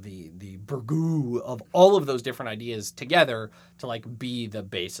burgoo of all of those different ideas together to like be the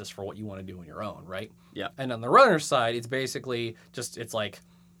basis for what you want to do on your own, right? Yeah. And on the runner side, it's basically just, it's like,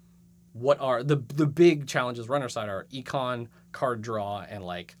 what are the big challenges runner side are econ, card draw, and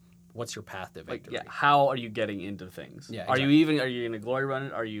like, what's your path to victory? Like, yeah, how are you getting into things? Yeah, Are you going to glory run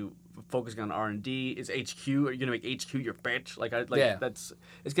it? Are you focusing on R&D? Is HQ? Are you going to make HQ your bitch? Yeah.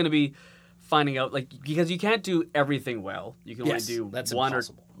 It's going to be finding out, like, because you can't do everything well. You can only do that's one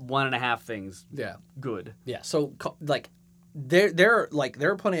impossible. or 1.5 things Yeah. good. Yeah. So like there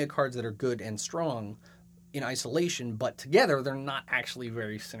are plenty of cards that are good and strong in isolation, but together they're not actually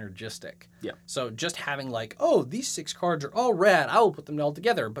very synergistic. Yeah. So just having like, oh, these 6 cards are all rad, I will put them all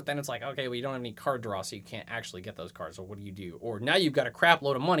together. But then it's like, okay, well, you don't have any card draw, so you can't actually get those cards. So what do you do? Or now you've got a crap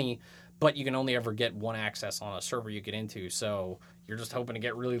load of money, but you can only ever get one access on a server you get into. So you're just hoping to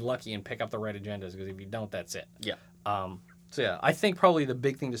get really lucky and pick up the right agendas, because if you don't, that's it. Yeah. So yeah, I think probably the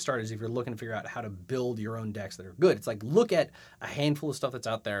big thing to start is if you're looking to figure out how to build your own decks that are good. It's like, look at a handful of stuff that's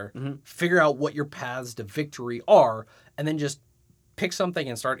out there, figure out what your paths to victory are, and then just pick something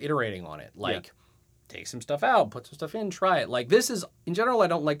and start iterating on it. Like, take some stuff out, put some stuff in, try it. Like, this is, in general, I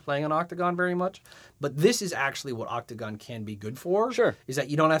don't like playing on Octagon very much, but this is actually what Octagon can be good for. Sure. Is that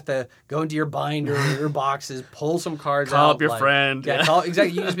you don't have to go into your binder or your boxes, pull some cards out. Call up your like, friend. Yeah,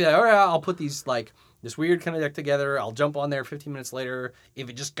 exactly. You just be like, all right, I'll put these, like, this weird kind of deck together. I'll jump on there 15 minutes later. If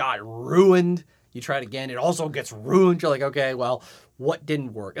it just got ruined, you try it again. It also gets ruined. You're like, okay, well, what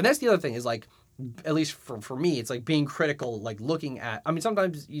didn't work? And that's the other thing is like, at least for me, it's like being critical, like looking at, I mean,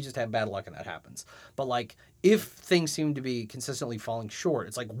 sometimes you just have bad luck and that happens. But like, if things seem to be consistently falling short,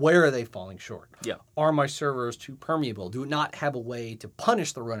 it's like, where are they falling short? Yeah. Are my servers too permeable? Do not have a way to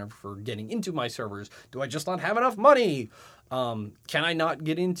punish the runner for getting into my servers? Do I just not have enough money? Can I not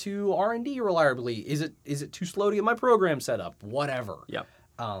get into R&D reliably? Is it too slow to get my program set up? Whatever. Yeah.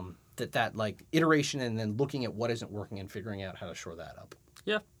 That like iteration and then looking at what isn't working and figuring out how to shore that up.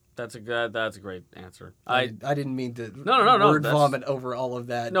 Yeah. That's a great answer. I didn't mean to No, word vomit over all of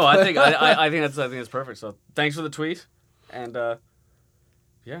that. No, I think that's perfect. So thanks for the tweet. And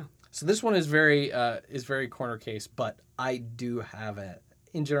yeah. So this one is very corner case, but I do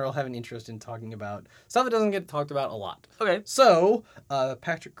in general have an interest in talking about stuff that doesn't get talked about a lot. Okay. So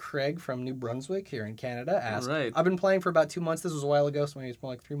Patrick Craig from New Brunswick here in Canada asked, right. I've been playing for about 2 months. This was a while ago, so maybe it's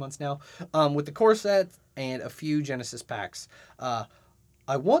more like 3 months now. With the core set and a few Genesis packs.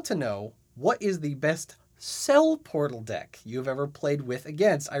 I want to know, what is the best Cell Portal deck you've ever played with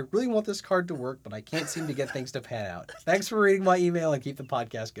against? I really want this card to work, but I can't seem to get things to pan out. Thanks for reading my email and keep the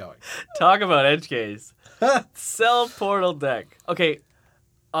podcast going. Talk about edge case. Cell Portal deck. Okay.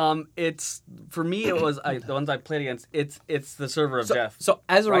 It's for me. It was the ones I played against. It's the Server of Death. So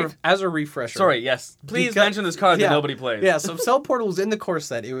as a refresher. Sorry. Yes. Please mention this card that nobody plays. Yeah. So Cell Portal was in the core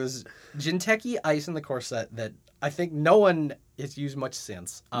set. It was Jinteki Ice in the core set that I think no one has used much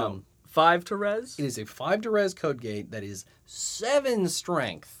since. No. 5 to res? It is a 5 to res code gate that is 7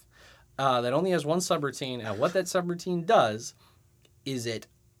 strength, that only has one subroutine, and what that subroutine does is it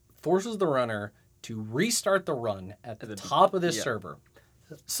forces the runner to restart the run at the top of this server.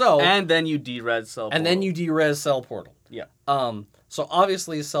 So and then you de-res Cell Portal. And then you de-res Cell Portal. Yeah. So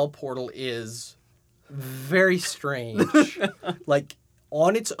obviously Cell Portal is very strange. Like,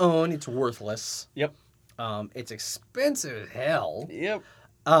 on its own, it's worthless. Yep. It's expensive as hell. Yep.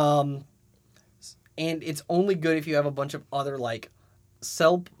 And it's only good if you have a bunch of other, like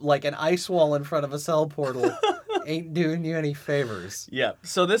an ice wall in front of a Cell Portal ain't doing you any favors. Yeah.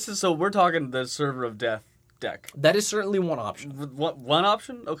 So we're talking the Server of Death deck. That is certainly one option. One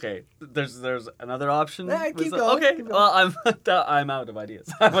option? Okay. There's another option? Keep going. Okay. Well, I'm out of ideas.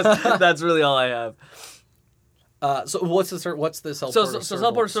 That's really all I have. So what's the Cell Portal? So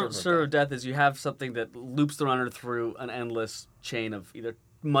Cell Portal Server of Death is you have something that loops the runner through an endless chain of either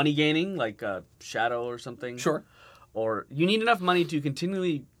money gaining, like Shadow or something. Sure. Or you need enough money to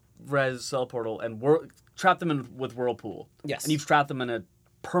continually res Cell Portal and trap them with Whirlpool. Yes. And you've trapped them in a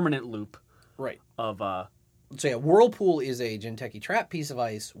permanent loop. Right. Of So yeah, Whirlpool is a Jinteki trap piece of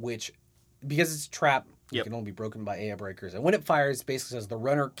ice, which, because it's a trap, it can only be broken by AA breakers. And when it fires, it basically says the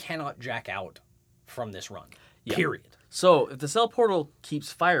runner cannot jack out from this run. Yeah. Period. So if the Cell Portal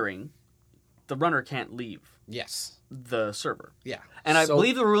keeps firing, the runner can't leave. Yes. The server. Yeah. And I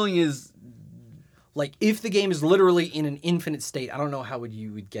believe the ruling is, like, if the game is literally in an infinite state, I don't know how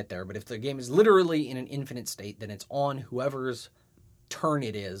you would get there, but if the game is literally in an infinite state, then it's on whoever's turn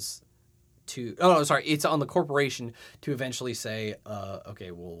it is to... Oh, no, sorry. It's on the corporation to eventually say,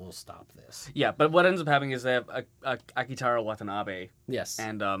 okay, we'll stop this. Yeah, but what ends up happening is they have Akitaro Watanabe. Yes.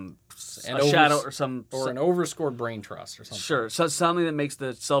 And a Shadow or some... Or an overscored Brain Trust or something. Sure. So something that makes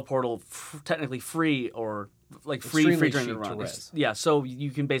the Cell Portal technically free or... like free during the run. Yeah, so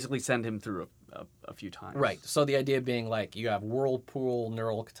you can basically send him through a few times. Right. So the idea being, like, you have Whirlpool,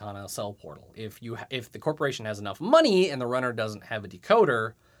 Neural Katana, Cell Portal. If the corporation has enough money and the runner doesn't have a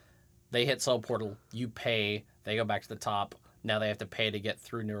decoder, they hit Cell Portal, you pay, they go back to the top. Now they have to pay to get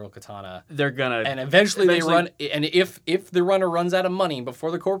through Neural Katana. They're gonna... And eventually they run... And if the runner runs out of money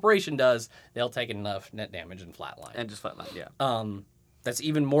before the corporation does, they'll take enough net damage and flatline. And just flatline, yeah. That's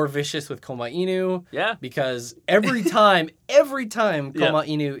even more vicious with Koma Inu. Yeah. Because every time Koma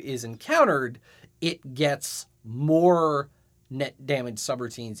Inu is encountered, it gets more net damage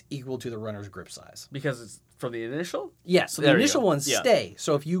subroutines equal to the runner's grip size. Because it's from the initial? Yeah, so the initial ones stay.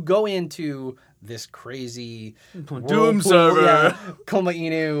 So if you go into this crazy Doom server, Koma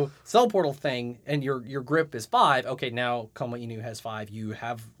Inu Cell Portal thing, and your grip is 5, okay, now Koma Inu has 5. You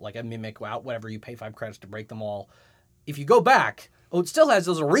have, like, a Mimic out, whatever, you pay 5 credits to break them all. If you go back... Oh, it still has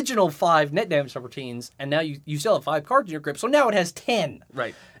those original 5 net damage subroutines, and now you still have 5 cards in your grip, so now it has 10.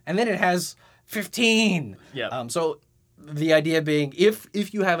 Right. And then it has 15. Yeah. So the idea being,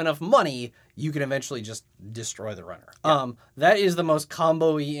 if you have enough money, you can eventually just destroy the runner. Yeah. That is the most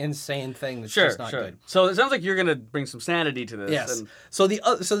combo-y, insane thing that's just not good. So it sounds like you're going to bring some sanity to this. Yes.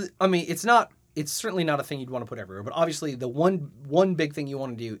 It's certainly not a thing you'd want to put everywhere, but obviously the one big thing you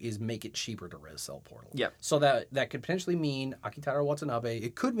want to do is make it cheaper to res Cell Portal. Yeah. So that could potentially mean Akitaro Watanabe.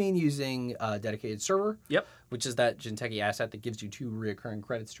 It could mean using a dedicated server. Yep. Which is that Jinteki asset that gives you 2 reoccurring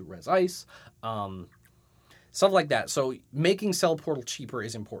credits to res ice. Stuff like that. So making Cell Portal cheaper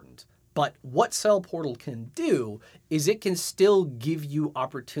is important. But what Cell Portal can do is it can still give you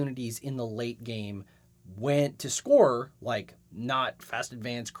opportunities in the late game to score, like, not fast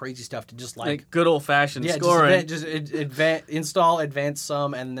advance crazy stuff, to just like good old fashioned scoring. Just install, advance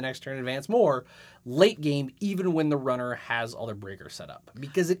some, and the next turn advance more. Late game, even when the runner has all their breakers set up,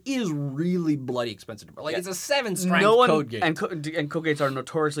 because it is really bloody expensive to break. Like, it's a 7 strength code gate, and code gates are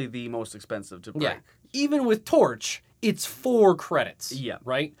notoriously the most expensive to break. Yeah. Even with Torch, it's 4 credits. Yeah.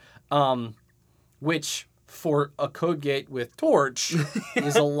 Right. Which for a code gate with torch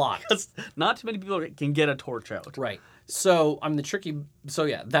is a lot. Not too many people can get a torch out. Right. So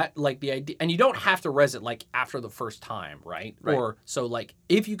that like the idea, and you don't have to res it like after the first time, right? Or so like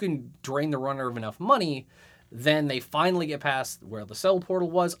if you can drain the runner of enough money, then they finally get past where the cell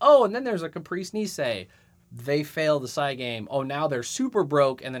portal was. Oh, and then there's a Caprice Nisei. They fail the side game. Oh, now they're super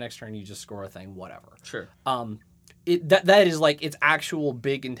broke, and the next turn you just score a thing, whatever. Sure. That is like its actual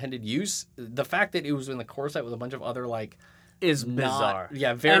big intended use. The fact that it was in the core set with a bunch of other like is bizarre.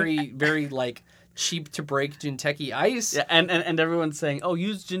 Yeah, very like cheap to break Jinteki ice. Yeah, and everyone's saying, "Oh,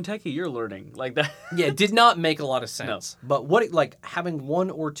 use Jinteki, you're learning." Like that. Yeah, it did not make a lot of sense. No. But like having one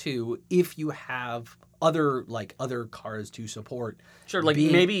or two if you have other cards to support. Sure, like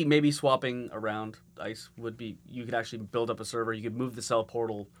maybe swapping around ice would be, you could actually build up a server, you could move the cell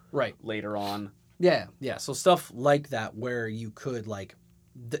portal later on. Yeah. So stuff like that where you could like,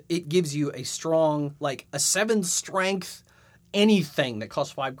 it gives you a strong, like a 7 strength, anything that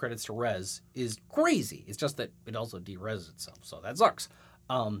costs 5 credits to res is crazy. It's just that it also de-res itself, so that sucks.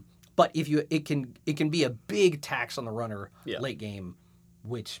 But if it can be a big tax on the runner late game,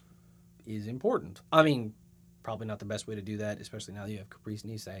 which is important. I mean, probably not the best way to do that, especially now that you have Caprice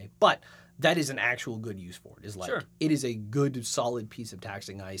Nisei, but that is an actual good use for it. Is like it is a good, solid piece of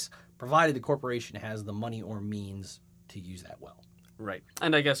taxing ice, provided the corporation has the money or means to use that well. Right.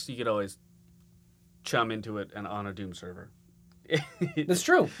 And I guess you could always chum into it and on a Doom server. That's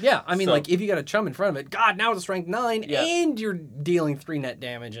true. Yeah. I mean, like, if you got a chum in front of it, God, now it's strength 9, and you're dealing 3 net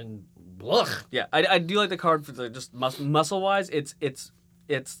damage, and ugh. Yeah, I do like the card for just muscle-wise. It's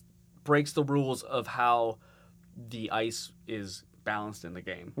breaks the rules of how the ice is balanced in the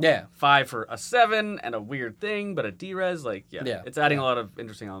game. Yeah. 5 for a 7 and a weird thing, but a D-res, it's adding a lot of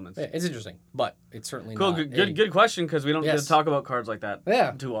interesting elements. Yeah, it's interesting, but it's certainly cool. Not good question, because we don't get to talk about cards like that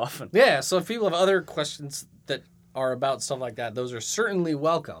too often. Yeah, so if people have other questions that are about stuff like that, those are certainly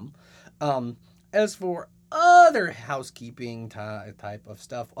welcome. As for other housekeeping type of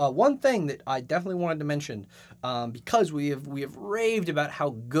stuff, one thing that I definitely wanted to mention, because we have raved about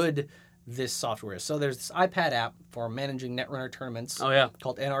how good this software is. So there's this iPad app for managing Netrunner tournaments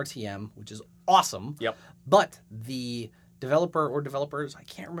called NRTM, which is awesome. Yep. But the developer or developers, I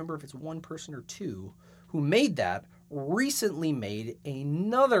can't remember if it's one person or two, who made that recently made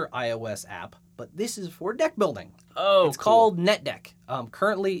another iOS app, but this is for deck building. Oh, it's called NetDeck.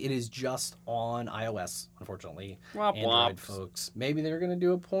 Currently, it is just on iOS, unfortunately. Android folks. Maybe they're going to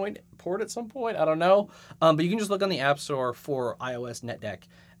do a port at some point. I don't know. But you can just look on the App Store for iOS NetDeck.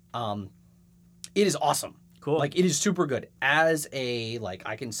 It is awesome. Cool. Like, it is super good. As a, like,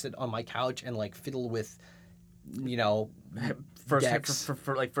 I can sit on my couch and, like, fiddle with, decks.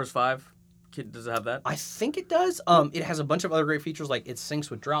 For like first 5? Does it have that? I think it does. It has a bunch of other great features, like it syncs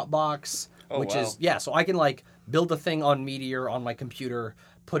with Dropbox, so I can like build a thing on Meteor on my computer,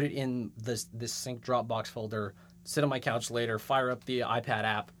 put it in this sync Dropbox folder, sit on my couch later, fire up the iPad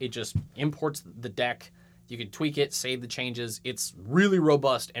app. It just imports the deck. You can tweak it, save the changes. It's really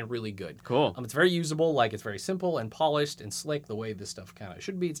robust and really good. Cool. It's very usable. Like, it's very simple and polished and slick the way this stuff kind of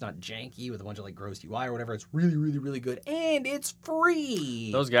should be. It's not janky with a bunch of like gross UI or whatever. It's really, really, really good, and it's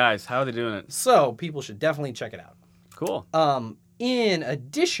free. Those guys, how are they doing it? So people should definitely check it out. Cool. In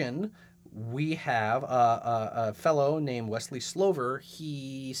addition, we have a fellow named Wesley Slover.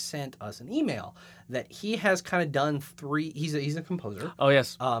 He sent us an email that he has kind of done 3. He's a composer. Oh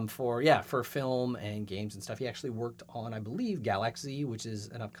yes. For film and games and stuff. He actually worked on, I believe, Galaxy, which is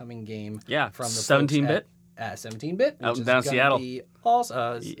an upcoming game. Yeah. From the 17-bit. 17-bit. Out in down Seattle.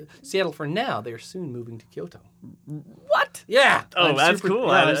 Also, Seattle for now. They're soon moving to Kyoto. What? Yeah. Oh, that's cool.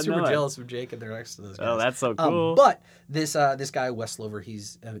 Yeah, I'm super jealous of Jake and they're next to those guys. Oh, that's so cool. But this guy, Wes Slover,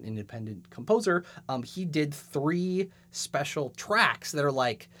 he's an independent composer. He did 3 special tracks that are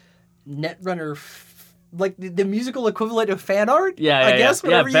like Netrunner, like the musical equivalent of fan art. I guess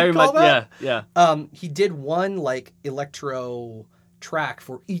whatever you call that. Yeah. He did one like electro track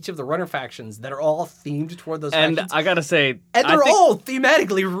for each of the runner factions that are all themed toward those factions. And I gotta say, and they're all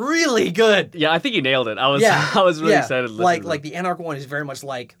thematically really good. Yeah, I think he nailed it. I was really excited to listen to like the Anarch one is very much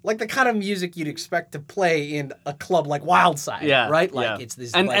like the kind of music you'd expect to play in a club like Wildside. Yeah, right. Like it's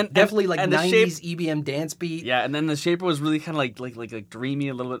this definitely like 90s EBM dance beat. Yeah, and then the Shaper was really kind of like dreamy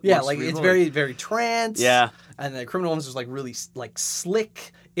a little bit. Yeah, like it's very very trance. Yeah, and the Criminal ones is like really like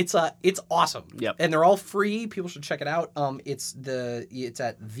slick. It's awesome. Yep. And they're all free. People should check it out. It's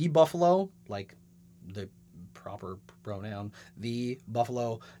at The Buffalo, like the proper pronoun,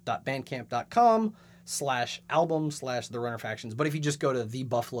 thebuffalo.bandcamp.com/album/the runner factions. But if you just go to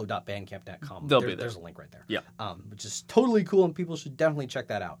thebuffalo.bandcamp.com, there's a link right there. Yeah. Which is totally cool, and people should definitely check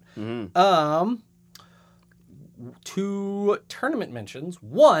that out. Mm-hmm. 2 tournament mentions.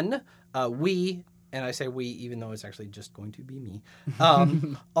 One, and I say we, even though it's actually just going to be me,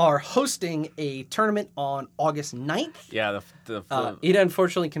 are hosting a tournament on August 9th. Yeah. It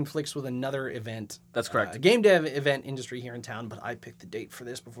unfortunately conflicts with another event. That's correct. A game dev event industry here in town, but I picked the date for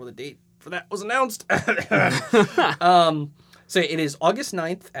this before the date for that was announced. So it is August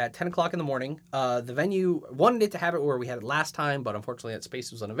 9th at 10 o'clock in the morning. The venue wanted it to have it where we had it last time, but unfortunately that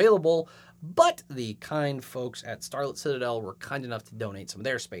space was unavailable. But the kind folks at Starlit Citadel were kind enough to donate some of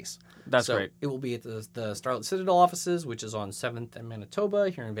their space. That's so great. It will be at the Starlit Citadel offices, which is on 7th and Manitoba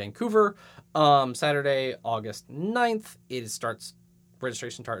here in Vancouver. Saturday, August 9th.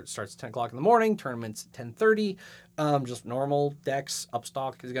 Registration starts at 10 o'clock in the morning. Tournament's at 10:30. Just normal decks.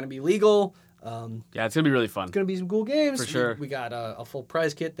 Upstock is going to be legal. Yeah, it's going to be really fun. It's going to be some cool games. For sure. We got a full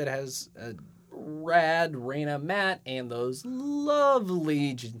prize kit that has a rad Reyna mat and those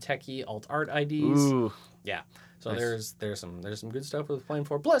lovely Jinteki alt art IDs. Ooh. Yeah. So Nice. there's some good stuff we're playing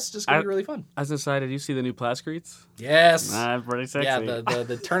for. Plus, it's just going to be really fun. As an aside, did you see the new Plascreets? Yes. Pretty sexy. Yeah,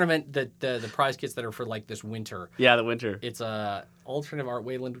 the tournament, the prize kits that are for like this winter. Yeah, the winter. It's a alternative art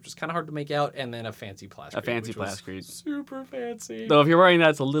Wayland, which is kind of hard to make out, and then a fancy Plascrete. A fancy which was Plascrete. super fancy. Though if you're wearing that,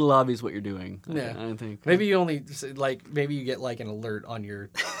 it's a little obvious what you're doing. Yeah. I think. Maybe you get like an alert on your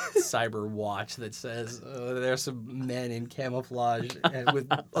cyber watch that says there's some men in camouflage and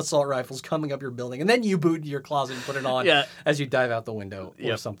with assault rifles coming up your building, and then you boot your closet and put it on as you dive out the window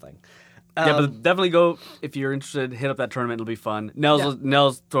or something. Yeah, but definitely go if you're interested. Hit up that tournament; it'll be fun.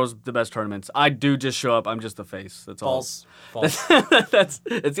 Nels throws the best tournaments. I do just show up. I'm just the face. That's all. False.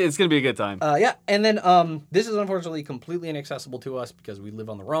 It's gonna be a good time. And then this is unfortunately completely inaccessible to us because we live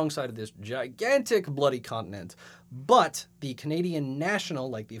on the wrong side of this gigantic bloody continent. But the Canadian national,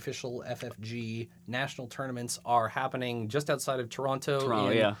 like the official FFG national tournaments, are happening just outside of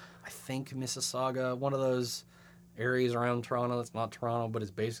Toronto. I think Mississauga, one of those areas around Toronto. It's not Toronto, but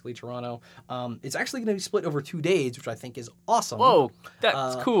it's basically Toronto. It's actually going to be split over 2 days, which I think is awesome. Whoa,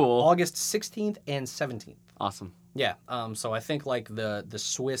 that's cool. August 16th and 17th. Awesome. Yeah. So I think like the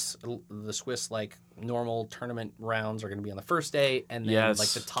Swiss like normal tournament rounds are going to be on the first day, and then like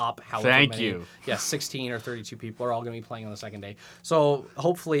the top however many, 16 or 32 people are all going to be playing on the second day. So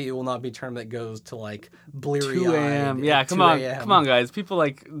hopefully it will not be a tournament that goes to like bleary 2 a.m. Yeah, come on, guys. People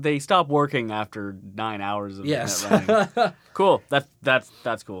they stop working after 9 hours of internet running. Cool.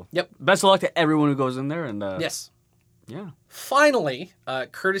 That's cool. Yep. Best of luck to everyone who goes in there, and yes. Yeah. Finally,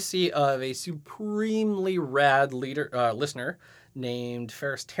 courtesy of a supremely rad listener named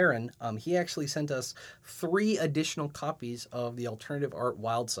Ferris Terran, he actually sent us 3 additional copies of the alternative art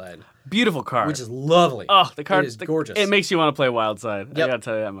Wildside. Beautiful card. Which is lovely. Oh, the card is gorgeous. It makes you want to play Wildside. Yep. I gotta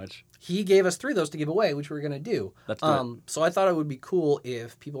tell you that much. He gave us 3 of those to give away, which we were going to do. Let's do it. So I thought it would be cool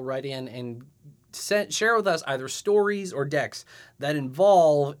if people write in and share with us either stories or decks that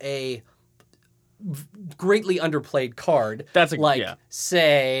involve a greatly underplayed card. That's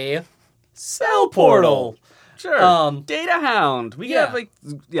say, Cell Portal. Sure. Data Hound. We have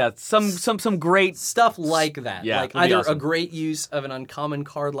some great stuff like that. Yeah, like either a great use of an uncommon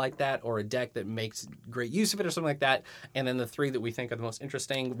card like that, or a deck that makes great use of it, or something like that. And then the 3 that we think are the most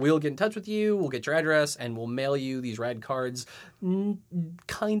interesting, we'll get in touch with you. We'll get your address, and we'll mail you these rad cards,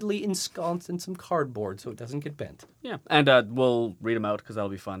 kindly ensconced in some cardboard so it doesn't get bent. Yeah, and we'll read them out because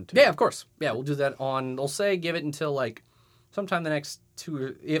that'll be fun too. Yeah, of course. Yeah, we'll do that on. They'll say give it until like sometime the next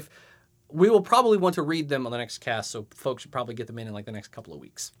 2 if. We will probably want to read them on the next cast, so folks should probably get them in like the next couple of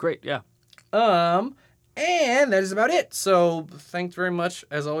weeks. Great, yeah. And that is about it. So thanks very much,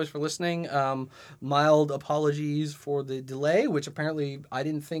 as always, for listening. Mild apologies for the delay, which apparently I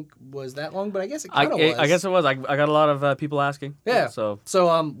didn't think was that long, but I guess it kind of was. I guess it was. I got a lot of people asking. Yeah. So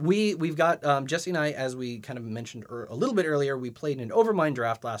we've got Jesse and I, as we kind of mentioned a little bit earlier, we played an Overmind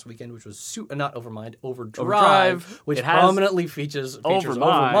draft last weekend, which was not Overmind, Overdrive, which prominently features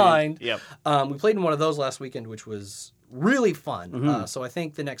Overmind. Yep. We played in one of those last weekend, which was really fun. Mm-hmm. So I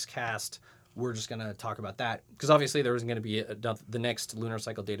think the next cast, we're just going to talk about that. Because obviously there isn't going to be the next Lunar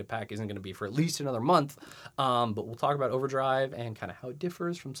Cycle data pack isn't going to be for at least another month. But we'll talk about Overdrive and kind of how it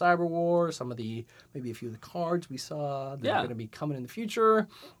differs from Cyber War, maybe a few of the cards we saw that are going to be coming in the future,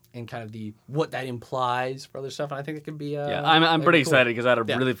 and kind of what that implies for other stuff. And I think it could be I'm pretty excited because I had a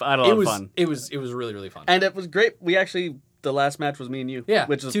lot of fun. It was really, really fun. And it was great. We actually... The last match was me and you. Yeah,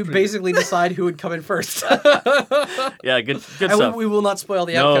 which was to basically decide who would come in first. Yeah, good and stuff. We will not spoil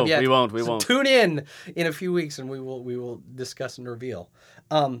the outcome yet. We won't. So tune in a few weeks, and we will discuss and reveal.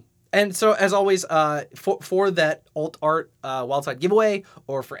 And so, as always, for that alt art Wildside giveaway,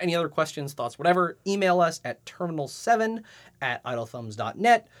 or for any other questions, thoughts, whatever, email us at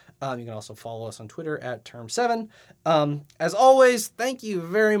terminal7@idlethumbs.net. You can also follow us on Twitter at term7. As always, thank you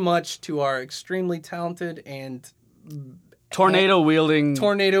very much to our extremely talented and tornado-wielding,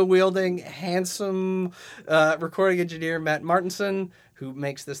 handsome recording engineer, Matt Martinson, who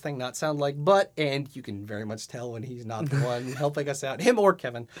makes this thing not sound like butt, and you can very much tell when he's not the one helping us out, him or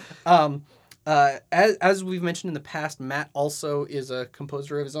Kevin. As we've mentioned in the past, Matt also is a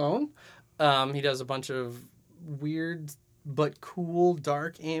composer of his own. He does a bunch of weird but cool,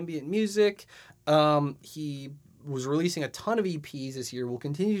 dark ambient music. He was releasing a ton of EPs this year, will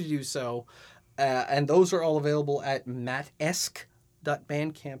continue to do so, and those are all available at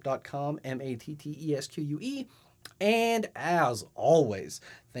matteske.bandcamp.com, MATTESQUE. And as always,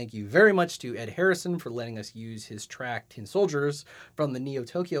 thank you very much to Ed Harrison for letting us use his track Tin Soldiers from the Neo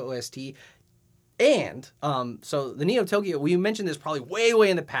Tokyo OST. And so the Neo Tokyo, we mentioned this probably way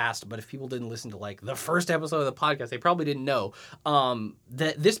in the past, but if people didn't listen to like the first episode of the podcast, they probably didn't know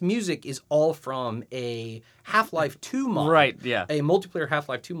that this music is all from a Half-Life 2 mod. Right, yeah. A multiplayer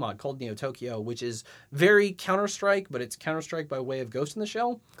Half-Life 2 mod called Neo Tokyo, which is very Counter-Strike, but it's Counter-Strike by way of Ghost in the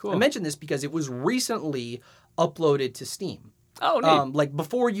Shell. Cool. I mentioned this because it was recently uploaded to Steam. Oh, neat. Like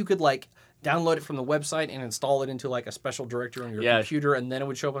before you could like download it from the website and install it into like a special directory on your computer, and then it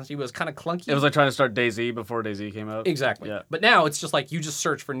would show up on Steam. It was kind of clunky. It was like trying to start DayZ before DayZ came out. Exactly. Yeah. But now it's just like you just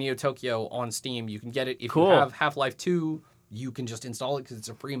search for Neo Tokyo on Steam. You can get it. If you have Half-Life 2, you can just install it because it's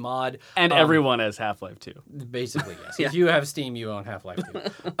a free mod. And everyone has Half-Life 2. Basically, yes. If you have Steam, you own Half-Life 2.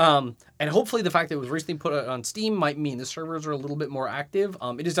 And hopefully the fact that it was recently put on Steam might mean the servers are a little bit more active.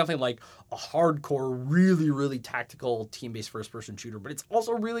 It is definitely like a hardcore, really tactical team-based first-person shooter, but it's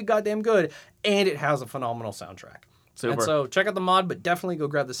also really goddamn good, and it has a phenomenal soundtrack. Super. And so check out the mod, but definitely go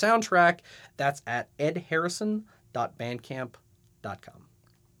grab the soundtrack. That's at edharrison.bandcamp.com.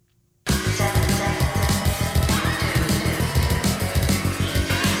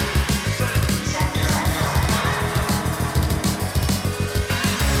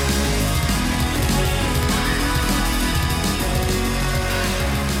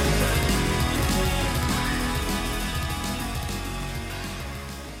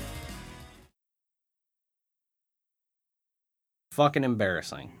 Fucking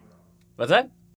embarrassing. What's that?